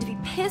is going to be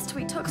pissed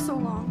we took so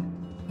long.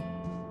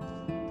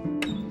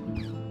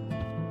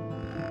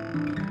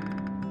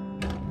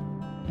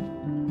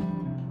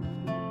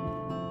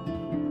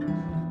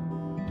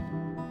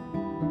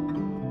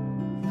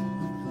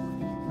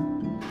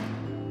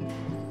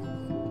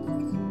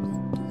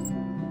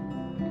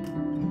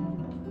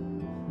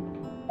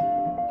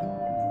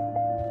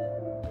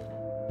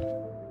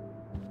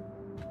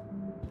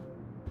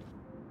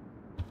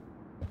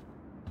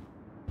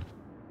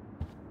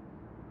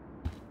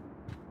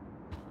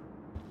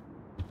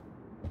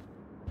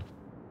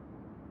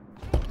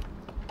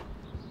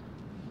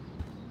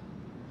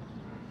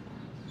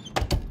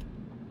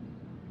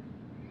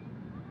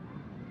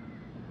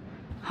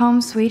 Home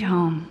sweet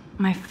home.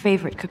 My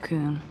favorite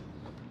cocoon.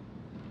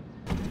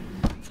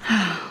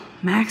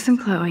 Max and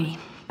Chloe.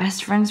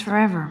 Best friends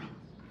forever.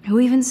 Who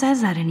even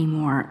says that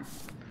anymore?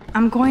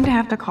 I'm going to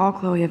have to call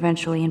Chloe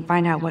eventually and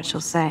find out what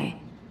she'll say.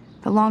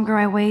 The longer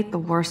I wait, the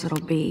worse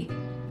it'll be.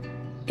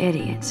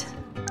 Idiot.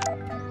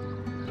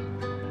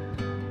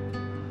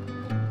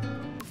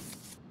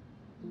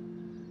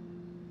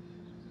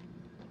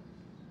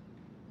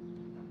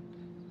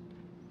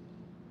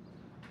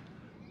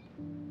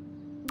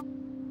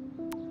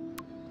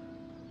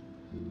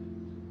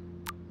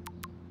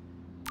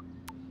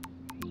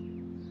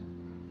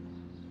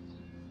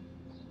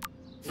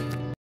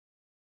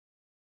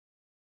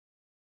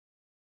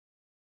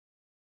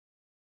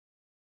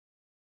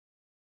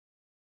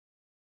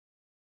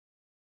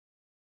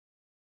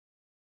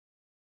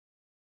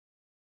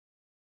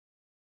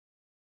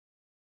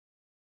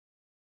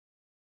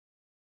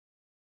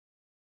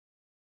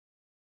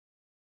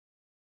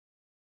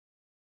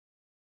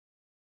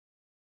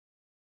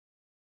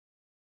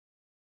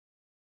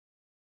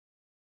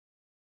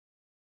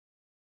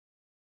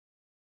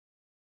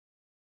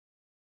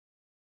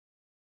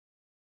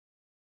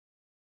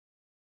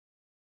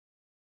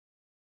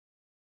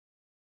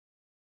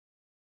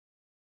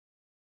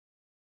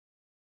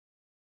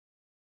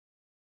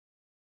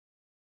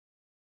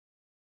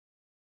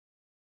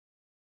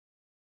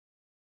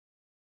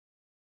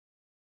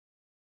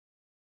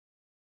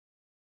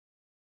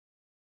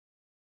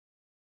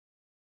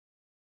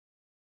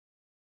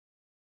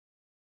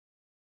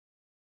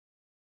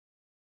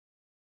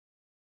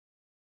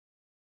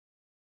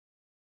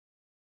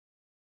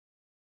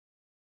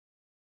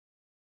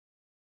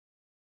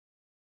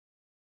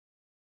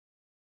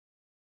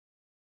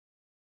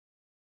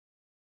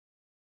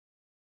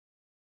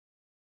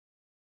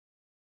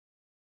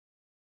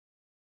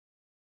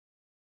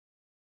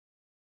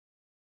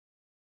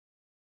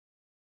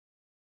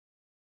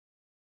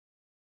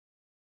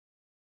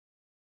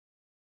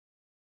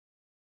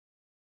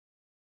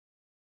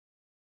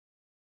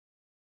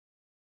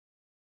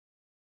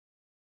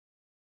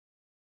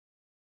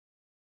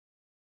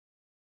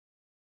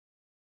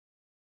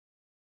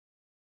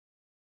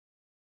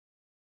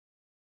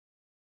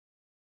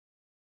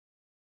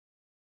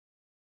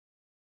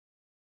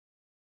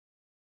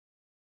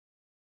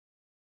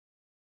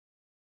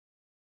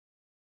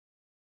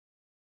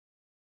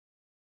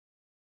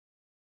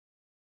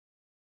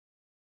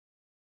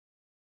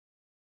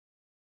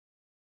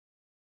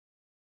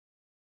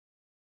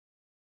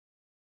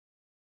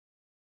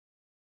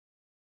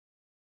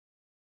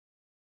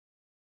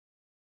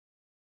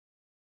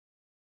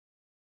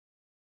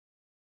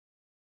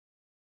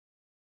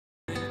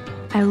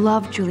 I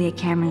love Julia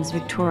Cameron's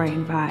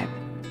Victorian vibe.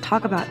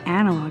 Talk about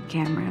analog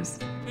cameras.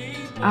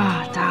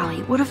 Ah,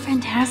 Dolly, what a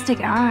fantastic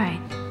eye.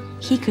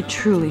 He could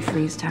truly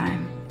freeze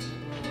time.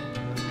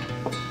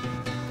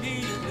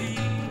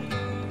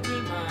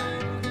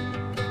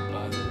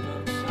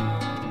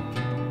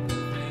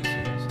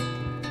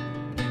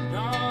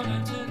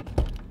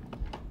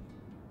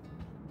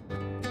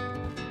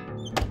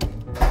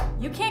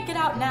 You can't get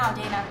out now,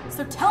 Dana,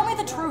 so tell me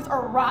the truth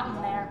or rot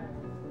in there.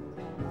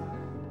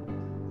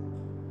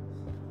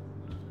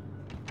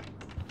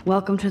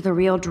 Welcome to the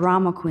real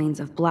drama queens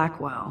of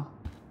Blackwell.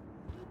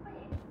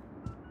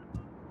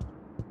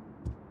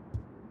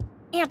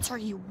 Answer,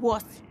 you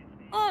wuss.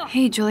 Ugh.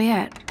 Hey,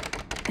 Juliet.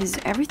 Is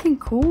everything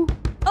cool?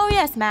 Oh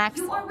yes, Max.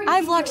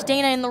 I've locked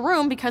Dana in the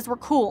room because we're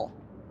cool.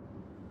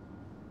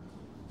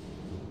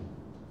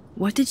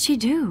 What did she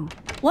do?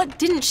 What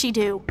didn't she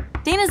do?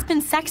 Dana's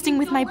been sexting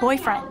with my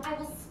boyfriend.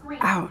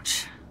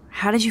 Ouch.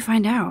 How did you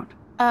find out?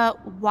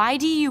 Why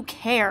do you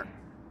care?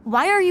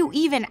 Why are you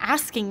even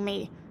asking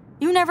me?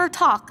 You never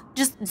talk,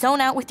 just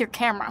zone out with your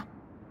camera.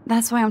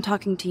 That's why I'm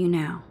talking to you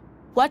now.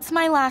 What's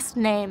my last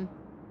name?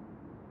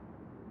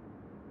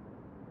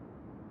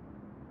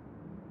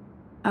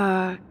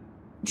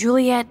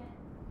 Juliet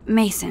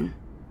Mason.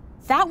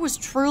 That was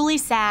truly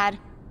sad.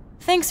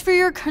 Thanks for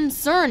your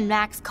concern,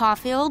 Max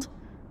Caulfield.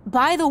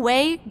 By the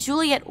way,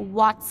 Juliet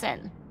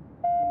Watson.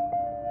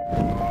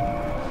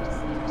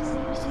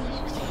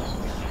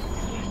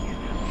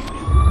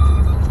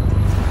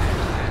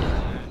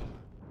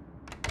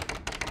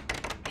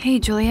 Hey,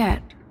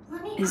 Juliet.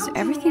 Is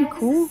everything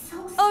cool?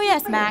 Oh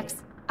yes, Max.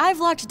 I've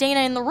locked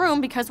Dana in the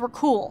room because we're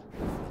cool.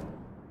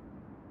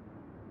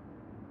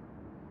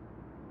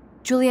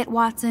 Juliet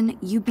Watson,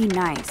 you be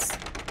nice.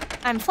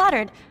 I'm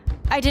flattered.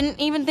 I didn't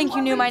even think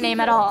you knew my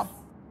name at all.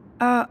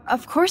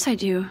 Of course I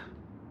do.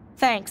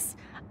 Thanks.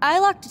 I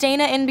locked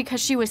Dana in because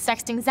she was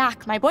sexting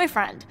Zach, my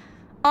boyfriend.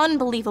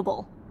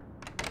 Unbelievable.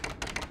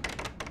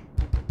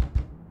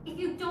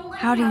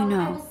 How do you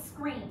know?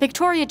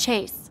 Victoria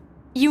Chase.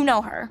 You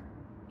know her.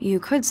 You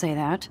could say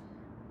that.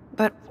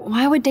 But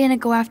why would Dana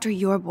go after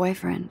your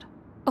boyfriend?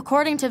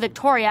 According to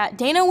Victoria,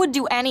 Dana would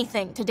do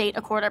anything to date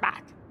a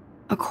quarterback.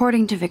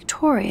 According to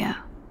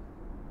Victoria?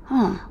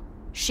 Huh.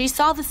 She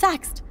saw the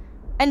sext,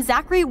 and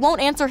Zachary won't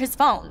answer his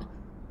phone.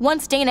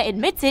 Once Dana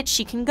admits it,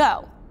 she can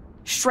go.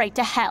 Straight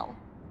to hell.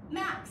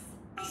 Max,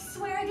 I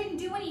swear I didn't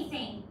do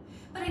anything.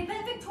 But But I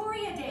bet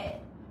Victoria did.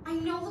 I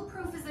know the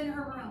proof is in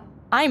her room.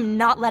 I'm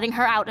not letting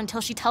her out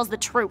until she tells the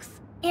truth.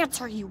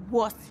 Answer, you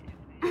wuss.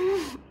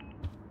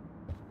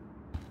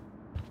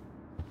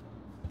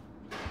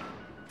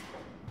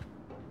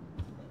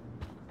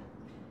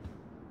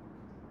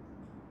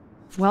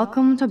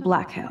 Welcome to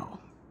Black Hill.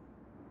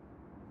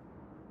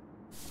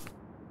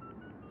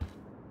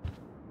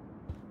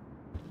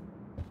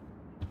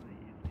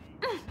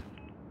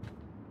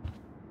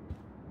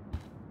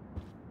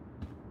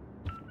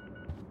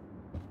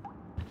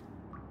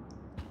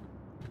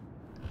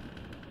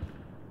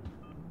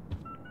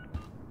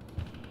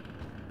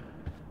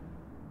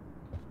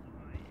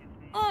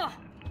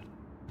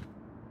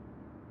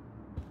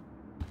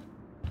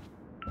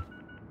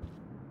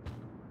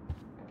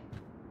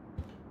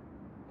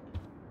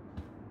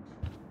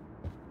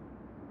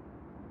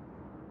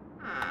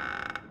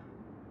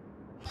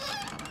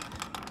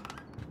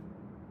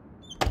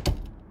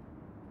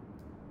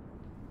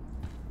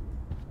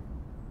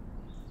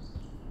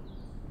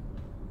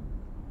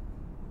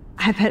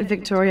 I bet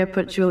Victoria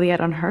put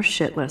Juliet on her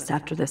shit list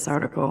after this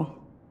article.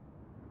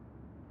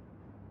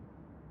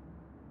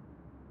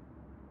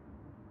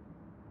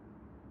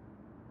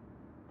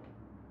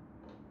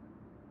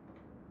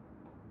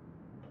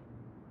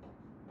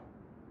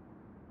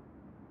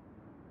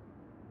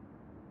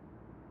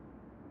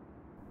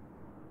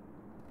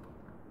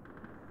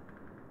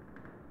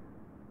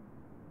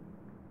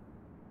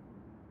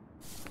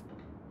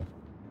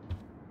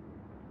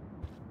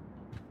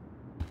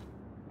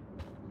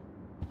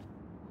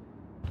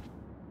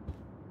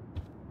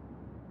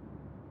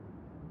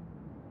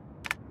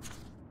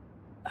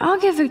 I'll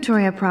give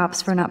Victoria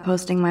props for not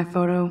posting my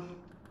photo.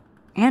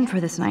 And for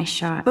this nice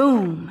shot.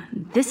 Boom!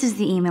 This is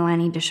the email I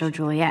need to show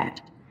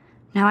Juliet.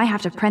 Now I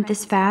have to print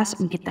this fast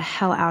and get the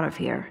hell out of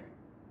here.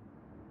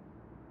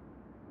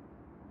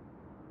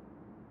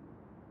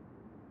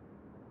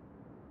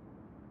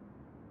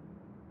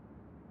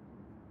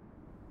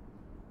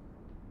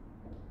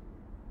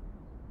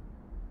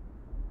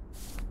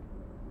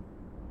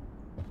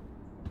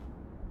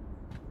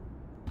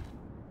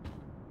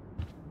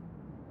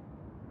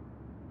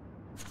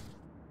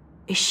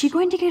 Is she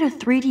going to get a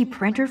 3D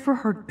printer for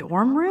her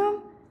dorm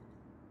room?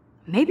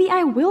 Maybe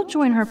I will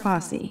join her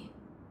posse.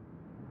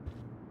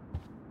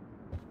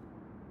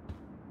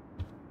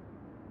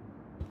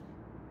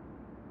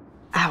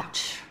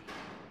 Ouch.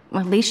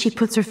 Well, at least she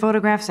puts her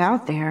photographs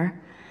out there.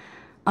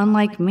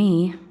 Unlike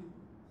me.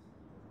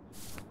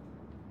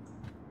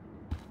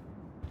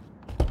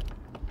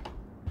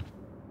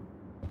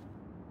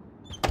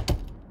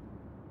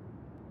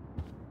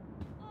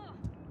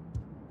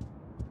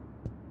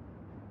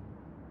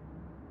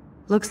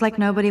 Looks like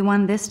nobody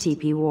won this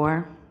TP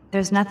war.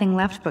 There's nothing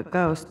left but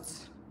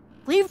ghosts.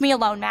 Leave me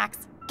alone,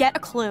 Max. Get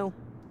a clue.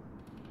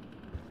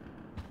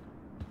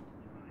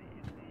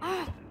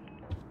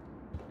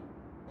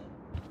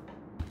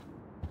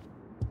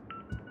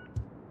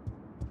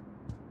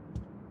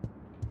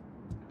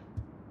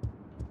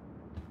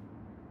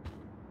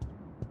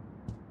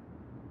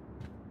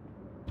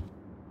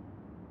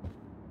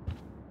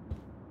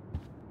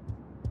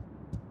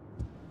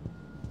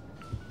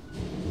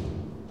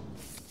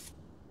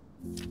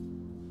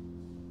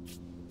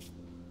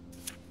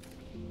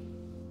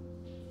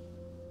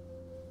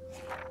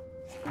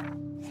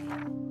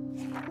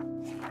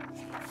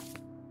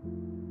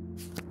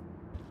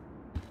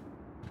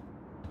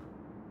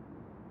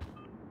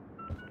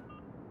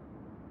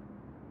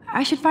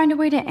 I should find a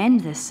way to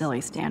end this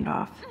silly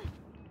standoff.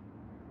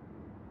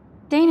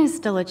 Dana's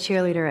still a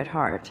cheerleader at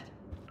heart.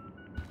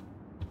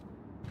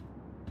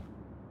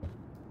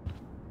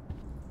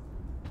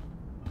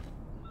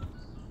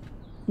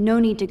 No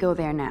need to go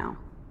there now.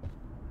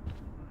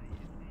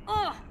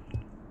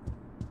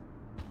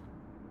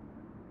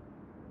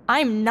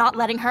 I'm not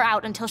letting her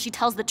out until she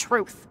tells the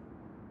truth.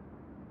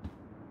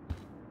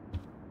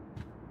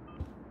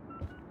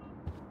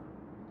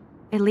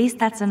 At least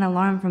that's an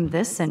alarm from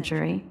this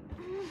century.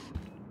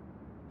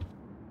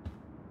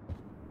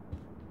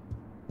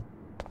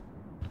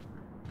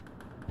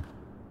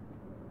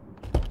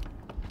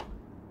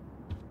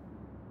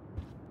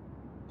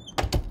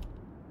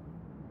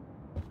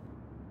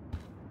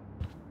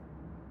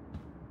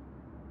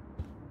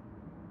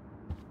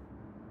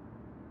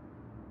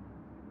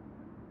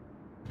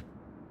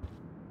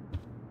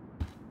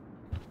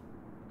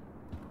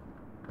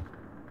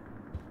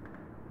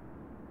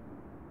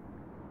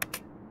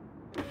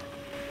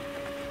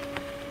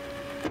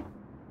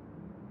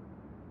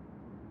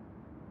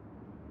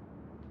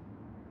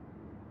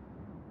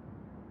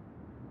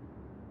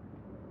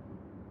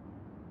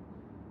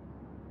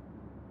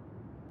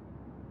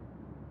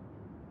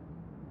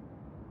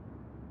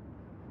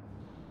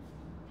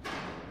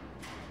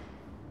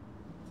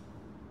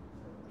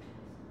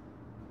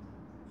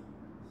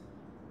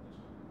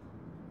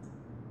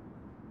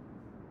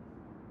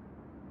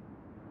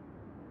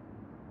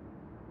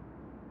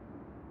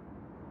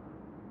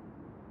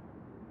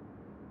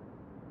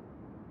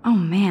 Oh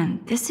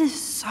man, this is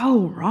so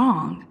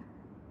wrong.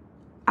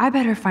 I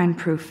better find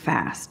proof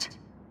fast.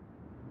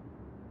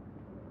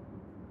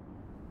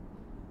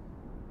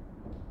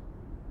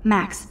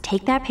 Max,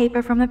 take that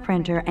paper from the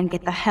printer and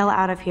get the hell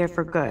out of here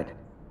for good.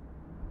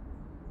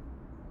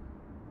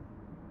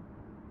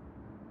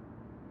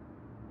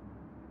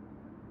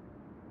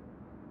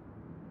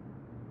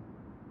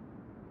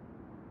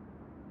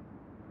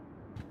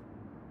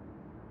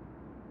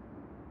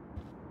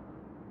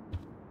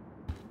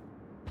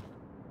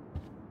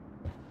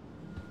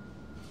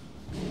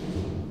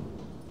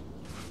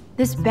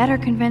 This better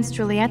convince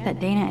Juliet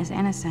that Dana is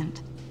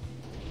innocent.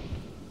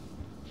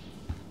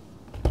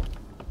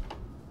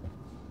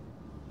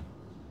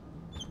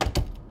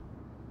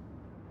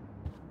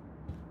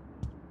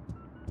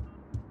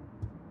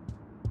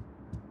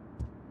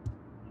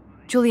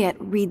 Juliet,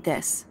 read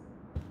this.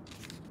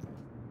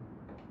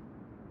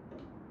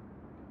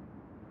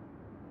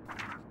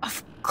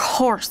 Of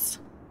course.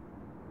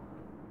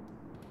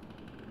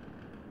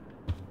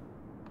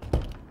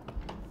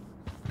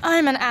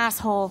 I'm an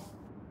asshole.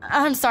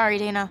 I'm sorry,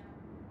 Dana.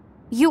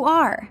 You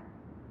are.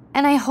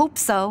 And I hope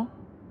so.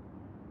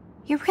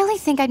 You really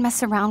think I'd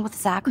mess around with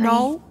Zachary?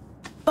 No,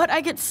 but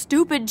I get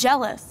stupid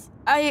jealous.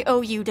 I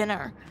owe you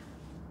dinner.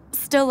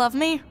 Still love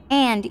me?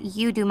 And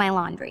you do my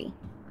laundry.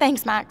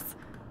 Thanks, Max.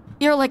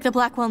 You're like the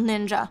Blackwell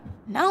Ninja.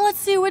 Now let's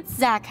see what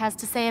Zach has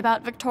to say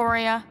about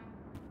Victoria.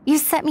 You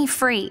set me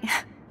free.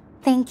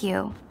 Thank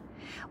you.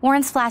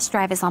 Warren's flash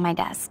drive is on my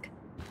desk.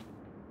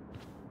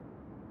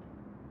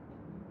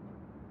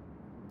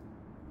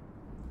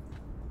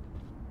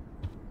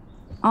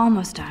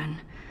 Almost done.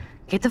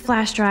 Get the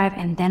flash drive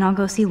and then I'll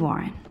go see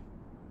Warren.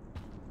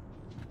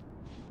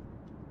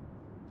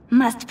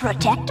 Must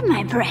protect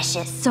my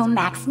precious so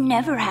Max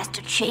never has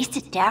to chase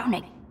it down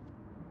again.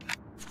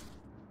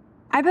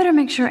 I better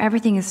make sure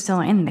everything is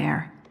still in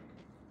there.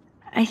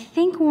 I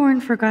think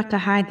Warren forgot to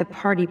hide the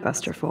Party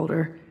Buster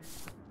folder.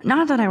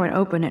 Not that I would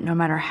open it no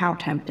matter how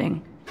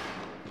tempting.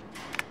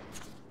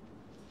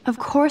 Of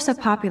course a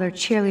popular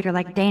cheerleader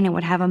like Dana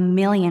would have a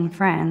million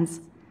friends.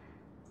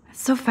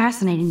 It's so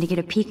fascinating to get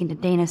a peek into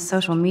Dana's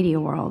social media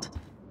world.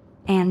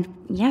 And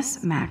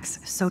yes, Max,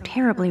 so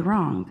terribly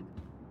wrong.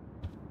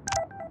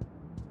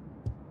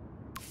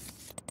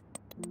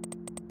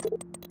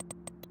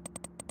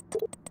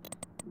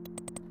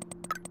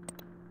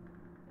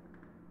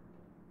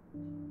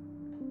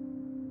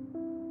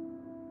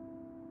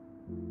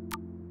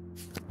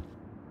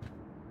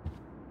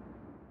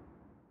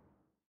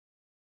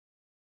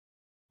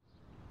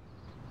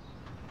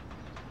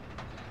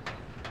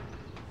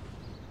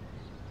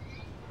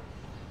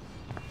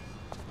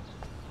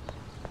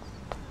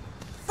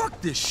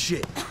 This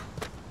shit.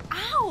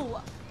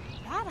 Ow!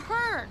 That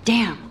hurt.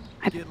 Damn.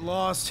 Get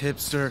lost,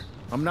 hipster.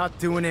 I'm not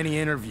doing any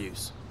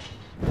interviews.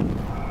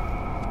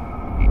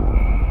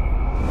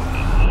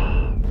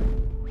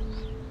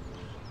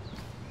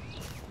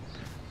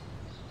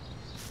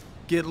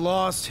 Get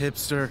lost,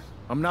 hipster.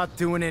 I'm not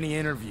doing any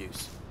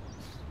interviews.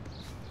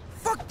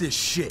 Fuck this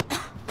shit.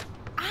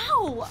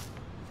 Ow!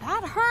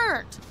 That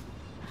hurt.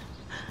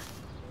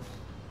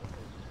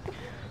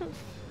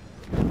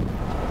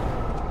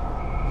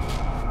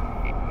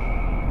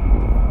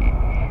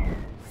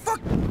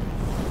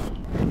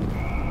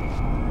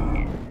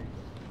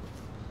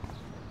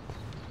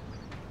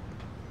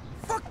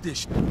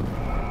 This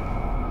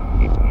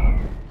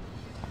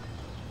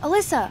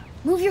Alyssa,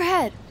 move your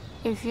head.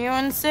 If you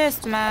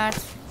insist,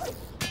 Max.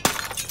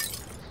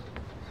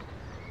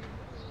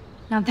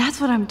 Now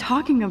that's what I'm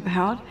talking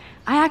about.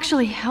 I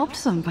actually helped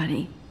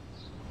somebody.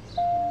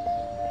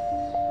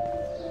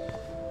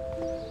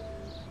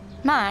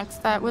 Max,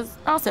 that was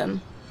awesome.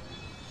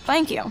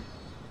 Thank you.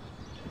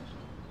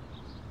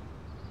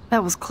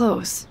 That was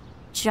close.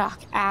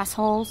 Jock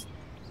assholes.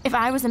 If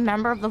I was a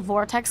member of the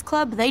Vortex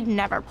Club, they'd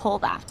never pull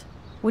that.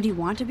 Would you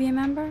want to be a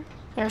member?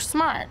 You're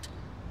smart.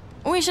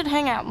 We should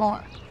hang out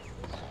more.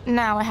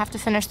 Now I have to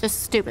finish this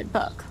stupid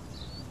book.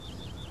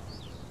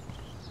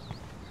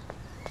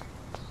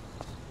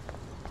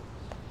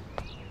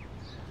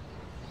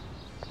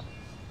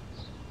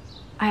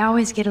 I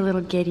always get a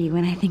little giddy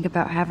when I think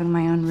about having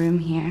my own room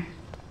here.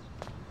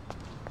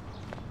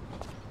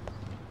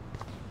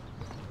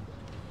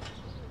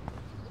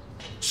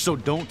 So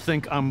don't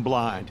think I'm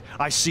blind.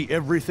 I see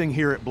everything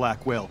here at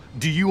Blackwell.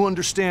 Do you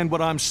understand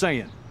what I'm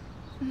saying?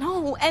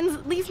 No,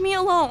 and leave me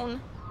alone.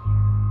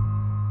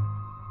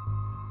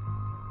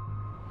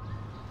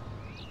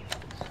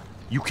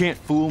 You can't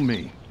fool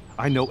me.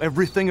 I know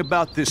everything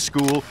about this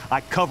school.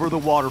 I cover the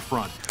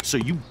waterfront. So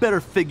you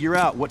better figure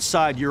out what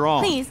side you're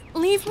on. Please,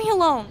 leave me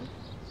alone.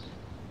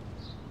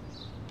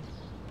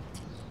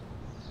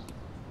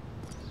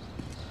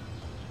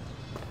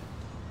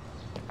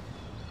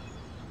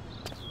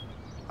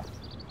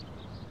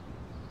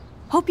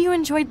 Hope you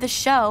enjoyed the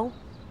show.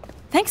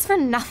 Thanks for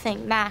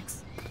nothing, Max.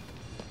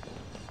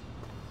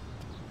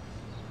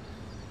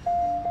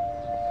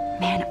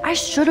 Man, I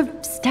should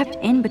have stepped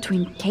in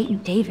between Kate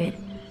and David.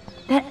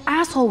 That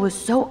asshole was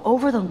so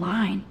over the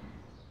line.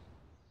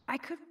 I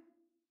could...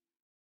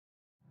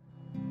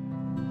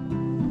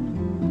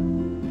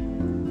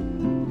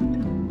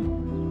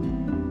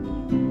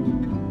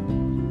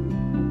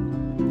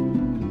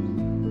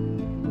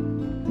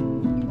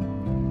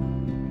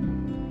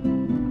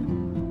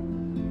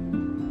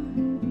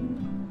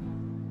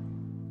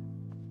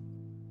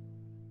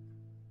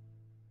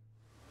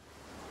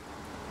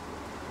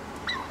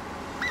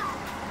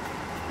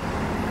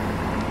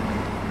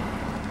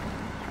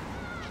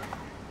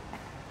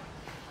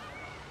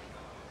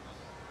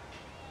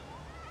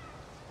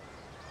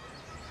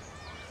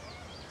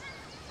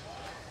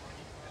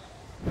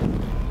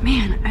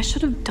 Man, I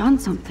should have done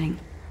something.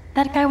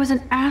 That guy was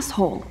an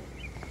asshole.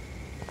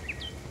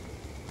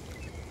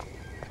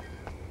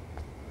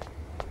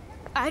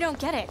 I don't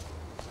get it.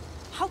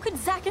 How could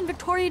Zach and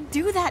Victoria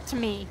do that to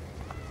me?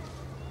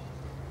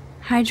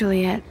 Hi,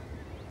 Juliet.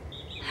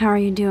 How are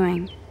you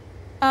doing?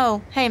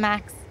 Oh, hey,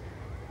 Max.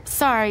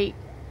 Sorry,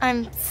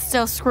 I'm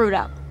still screwed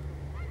up.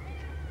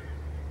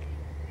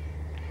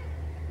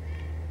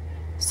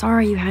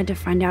 Sorry you had to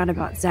find out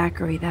about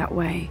Zachary that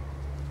way.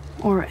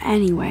 Or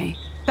anyway.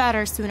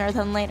 Better sooner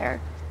than later.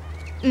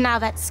 Now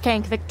that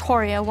skank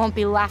Victoria won't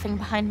be laughing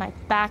behind my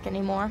back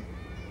anymore.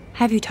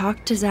 Have you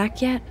talked to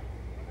Zach yet?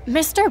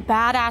 Mr.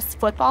 Badass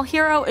Football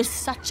Hero is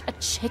such a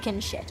chicken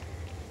shit.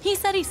 He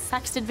said he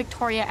sexted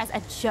Victoria as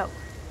a joke.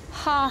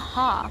 Ha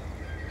ha.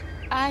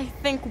 I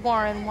think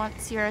Warren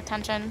wants your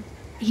attention.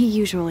 He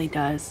usually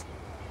does.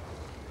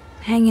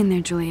 Hang in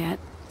there, Juliet.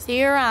 See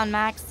you around,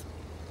 Max.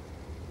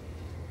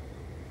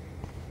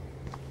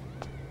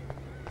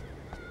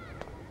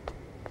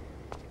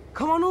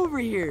 Come on over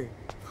here,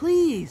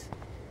 please.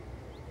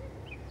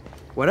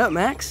 What up,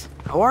 Max?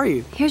 How are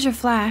you? Here's your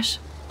flash.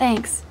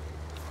 Thanks.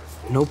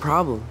 No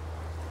problem.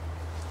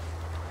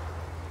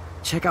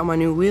 Check out my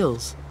new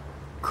wheels.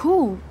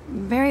 Cool.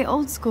 Very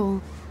old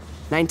school.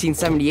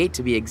 1978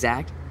 to be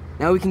exact.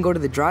 Now we can go to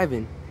the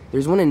drive-in.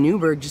 There's one in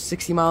Newburgh just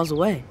 60 miles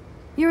away.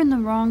 You're in the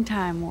wrong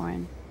time,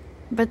 Warren.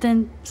 But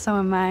then, so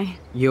am I.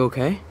 You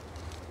okay?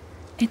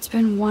 It's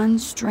been one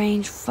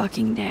strange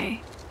fucking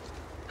day.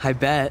 I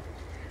bet.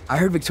 I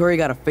heard Victoria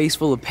got a face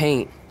full of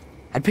paint.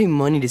 I'd pay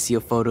money to see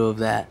a photo of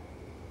that.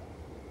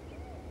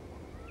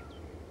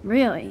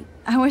 Really?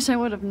 I wish I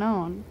would have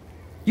known.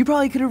 You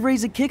probably could have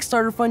raised a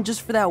Kickstarter fund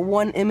just for that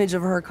one image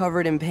of her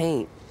covered in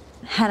paint.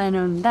 Had I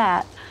known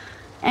that.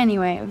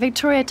 Anyway,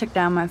 Victoria took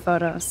down my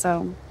photo,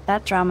 so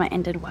that drama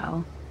ended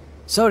well.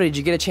 So, did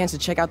you get a chance to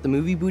check out the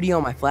movie booty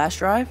on my flash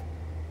drive?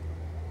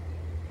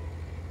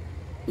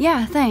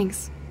 Yeah,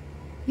 thanks.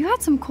 You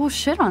had some cool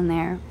shit on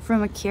there,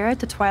 from Akira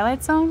to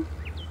Twilight Zone,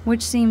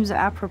 which seems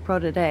apropos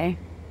today.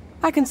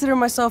 I consider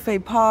myself a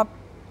pop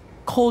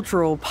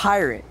cultural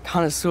pirate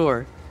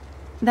connoisseur.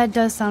 That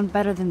does sound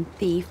better than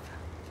thief.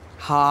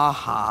 Ha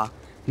ha.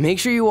 Make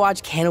sure you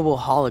watch Cannibal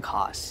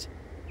Holocaust.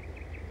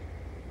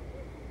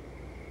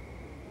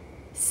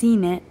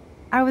 Seen it.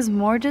 I was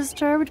more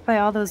disturbed by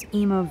all those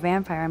emo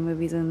vampire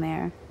movies in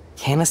there.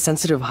 Can a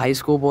sensitive high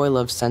school boy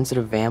love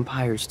sensitive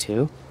vampires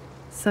too?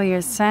 So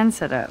you're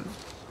sensitive.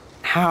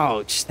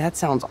 Ouch, that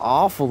sounds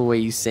awful the way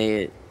you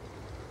say it.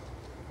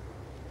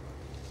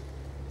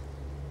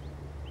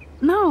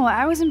 No,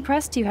 I was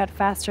impressed you had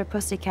faster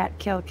Pussycat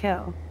Kill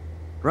Kill.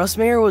 Russ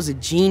Meyer was a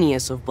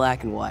genius of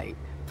black and white.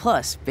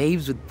 Plus,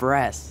 babes with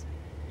breasts.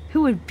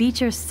 Who would beat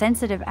your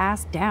sensitive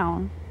ass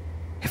down?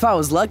 If I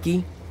was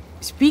lucky.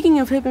 Speaking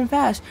of hip and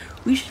fast,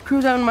 we should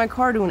cruise out in my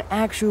car to an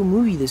actual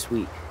movie this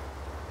week.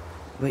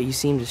 But you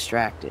seem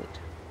distracted.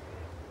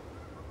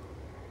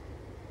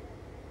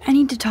 I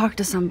need to talk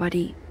to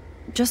somebody,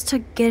 just to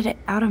get it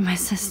out of my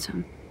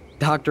system.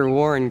 Dr.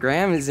 Warren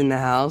Graham is in the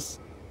house.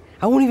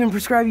 I won't even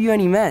prescribe you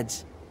any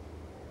meds.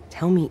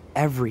 Tell me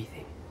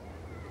everything.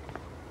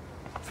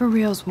 For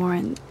reals,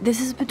 Warren, this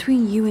is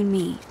between you and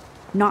me,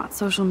 not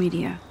social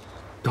media.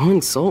 Don't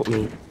insult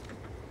me.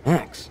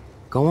 Max,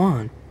 go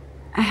on.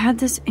 I had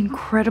this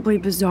incredibly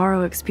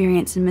bizarro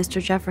experience in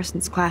Mr.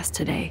 Jefferson's class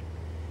today.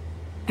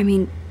 I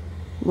mean,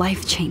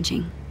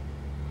 life-changing.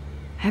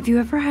 Have you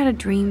ever had a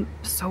dream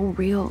so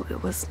real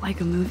it was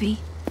like a movie?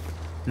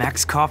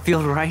 Max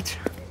Caulfield, right?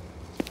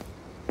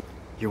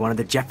 You're one of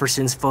the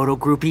Jefferson's photo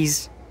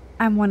groupies?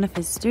 I'm one of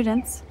his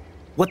students.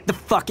 What the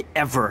fuck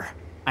ever?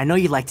 I know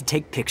you like to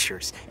take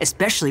pictures,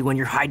 especially when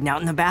you're hiding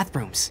out in the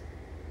bathrooms.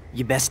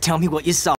 You best tell me what you saw.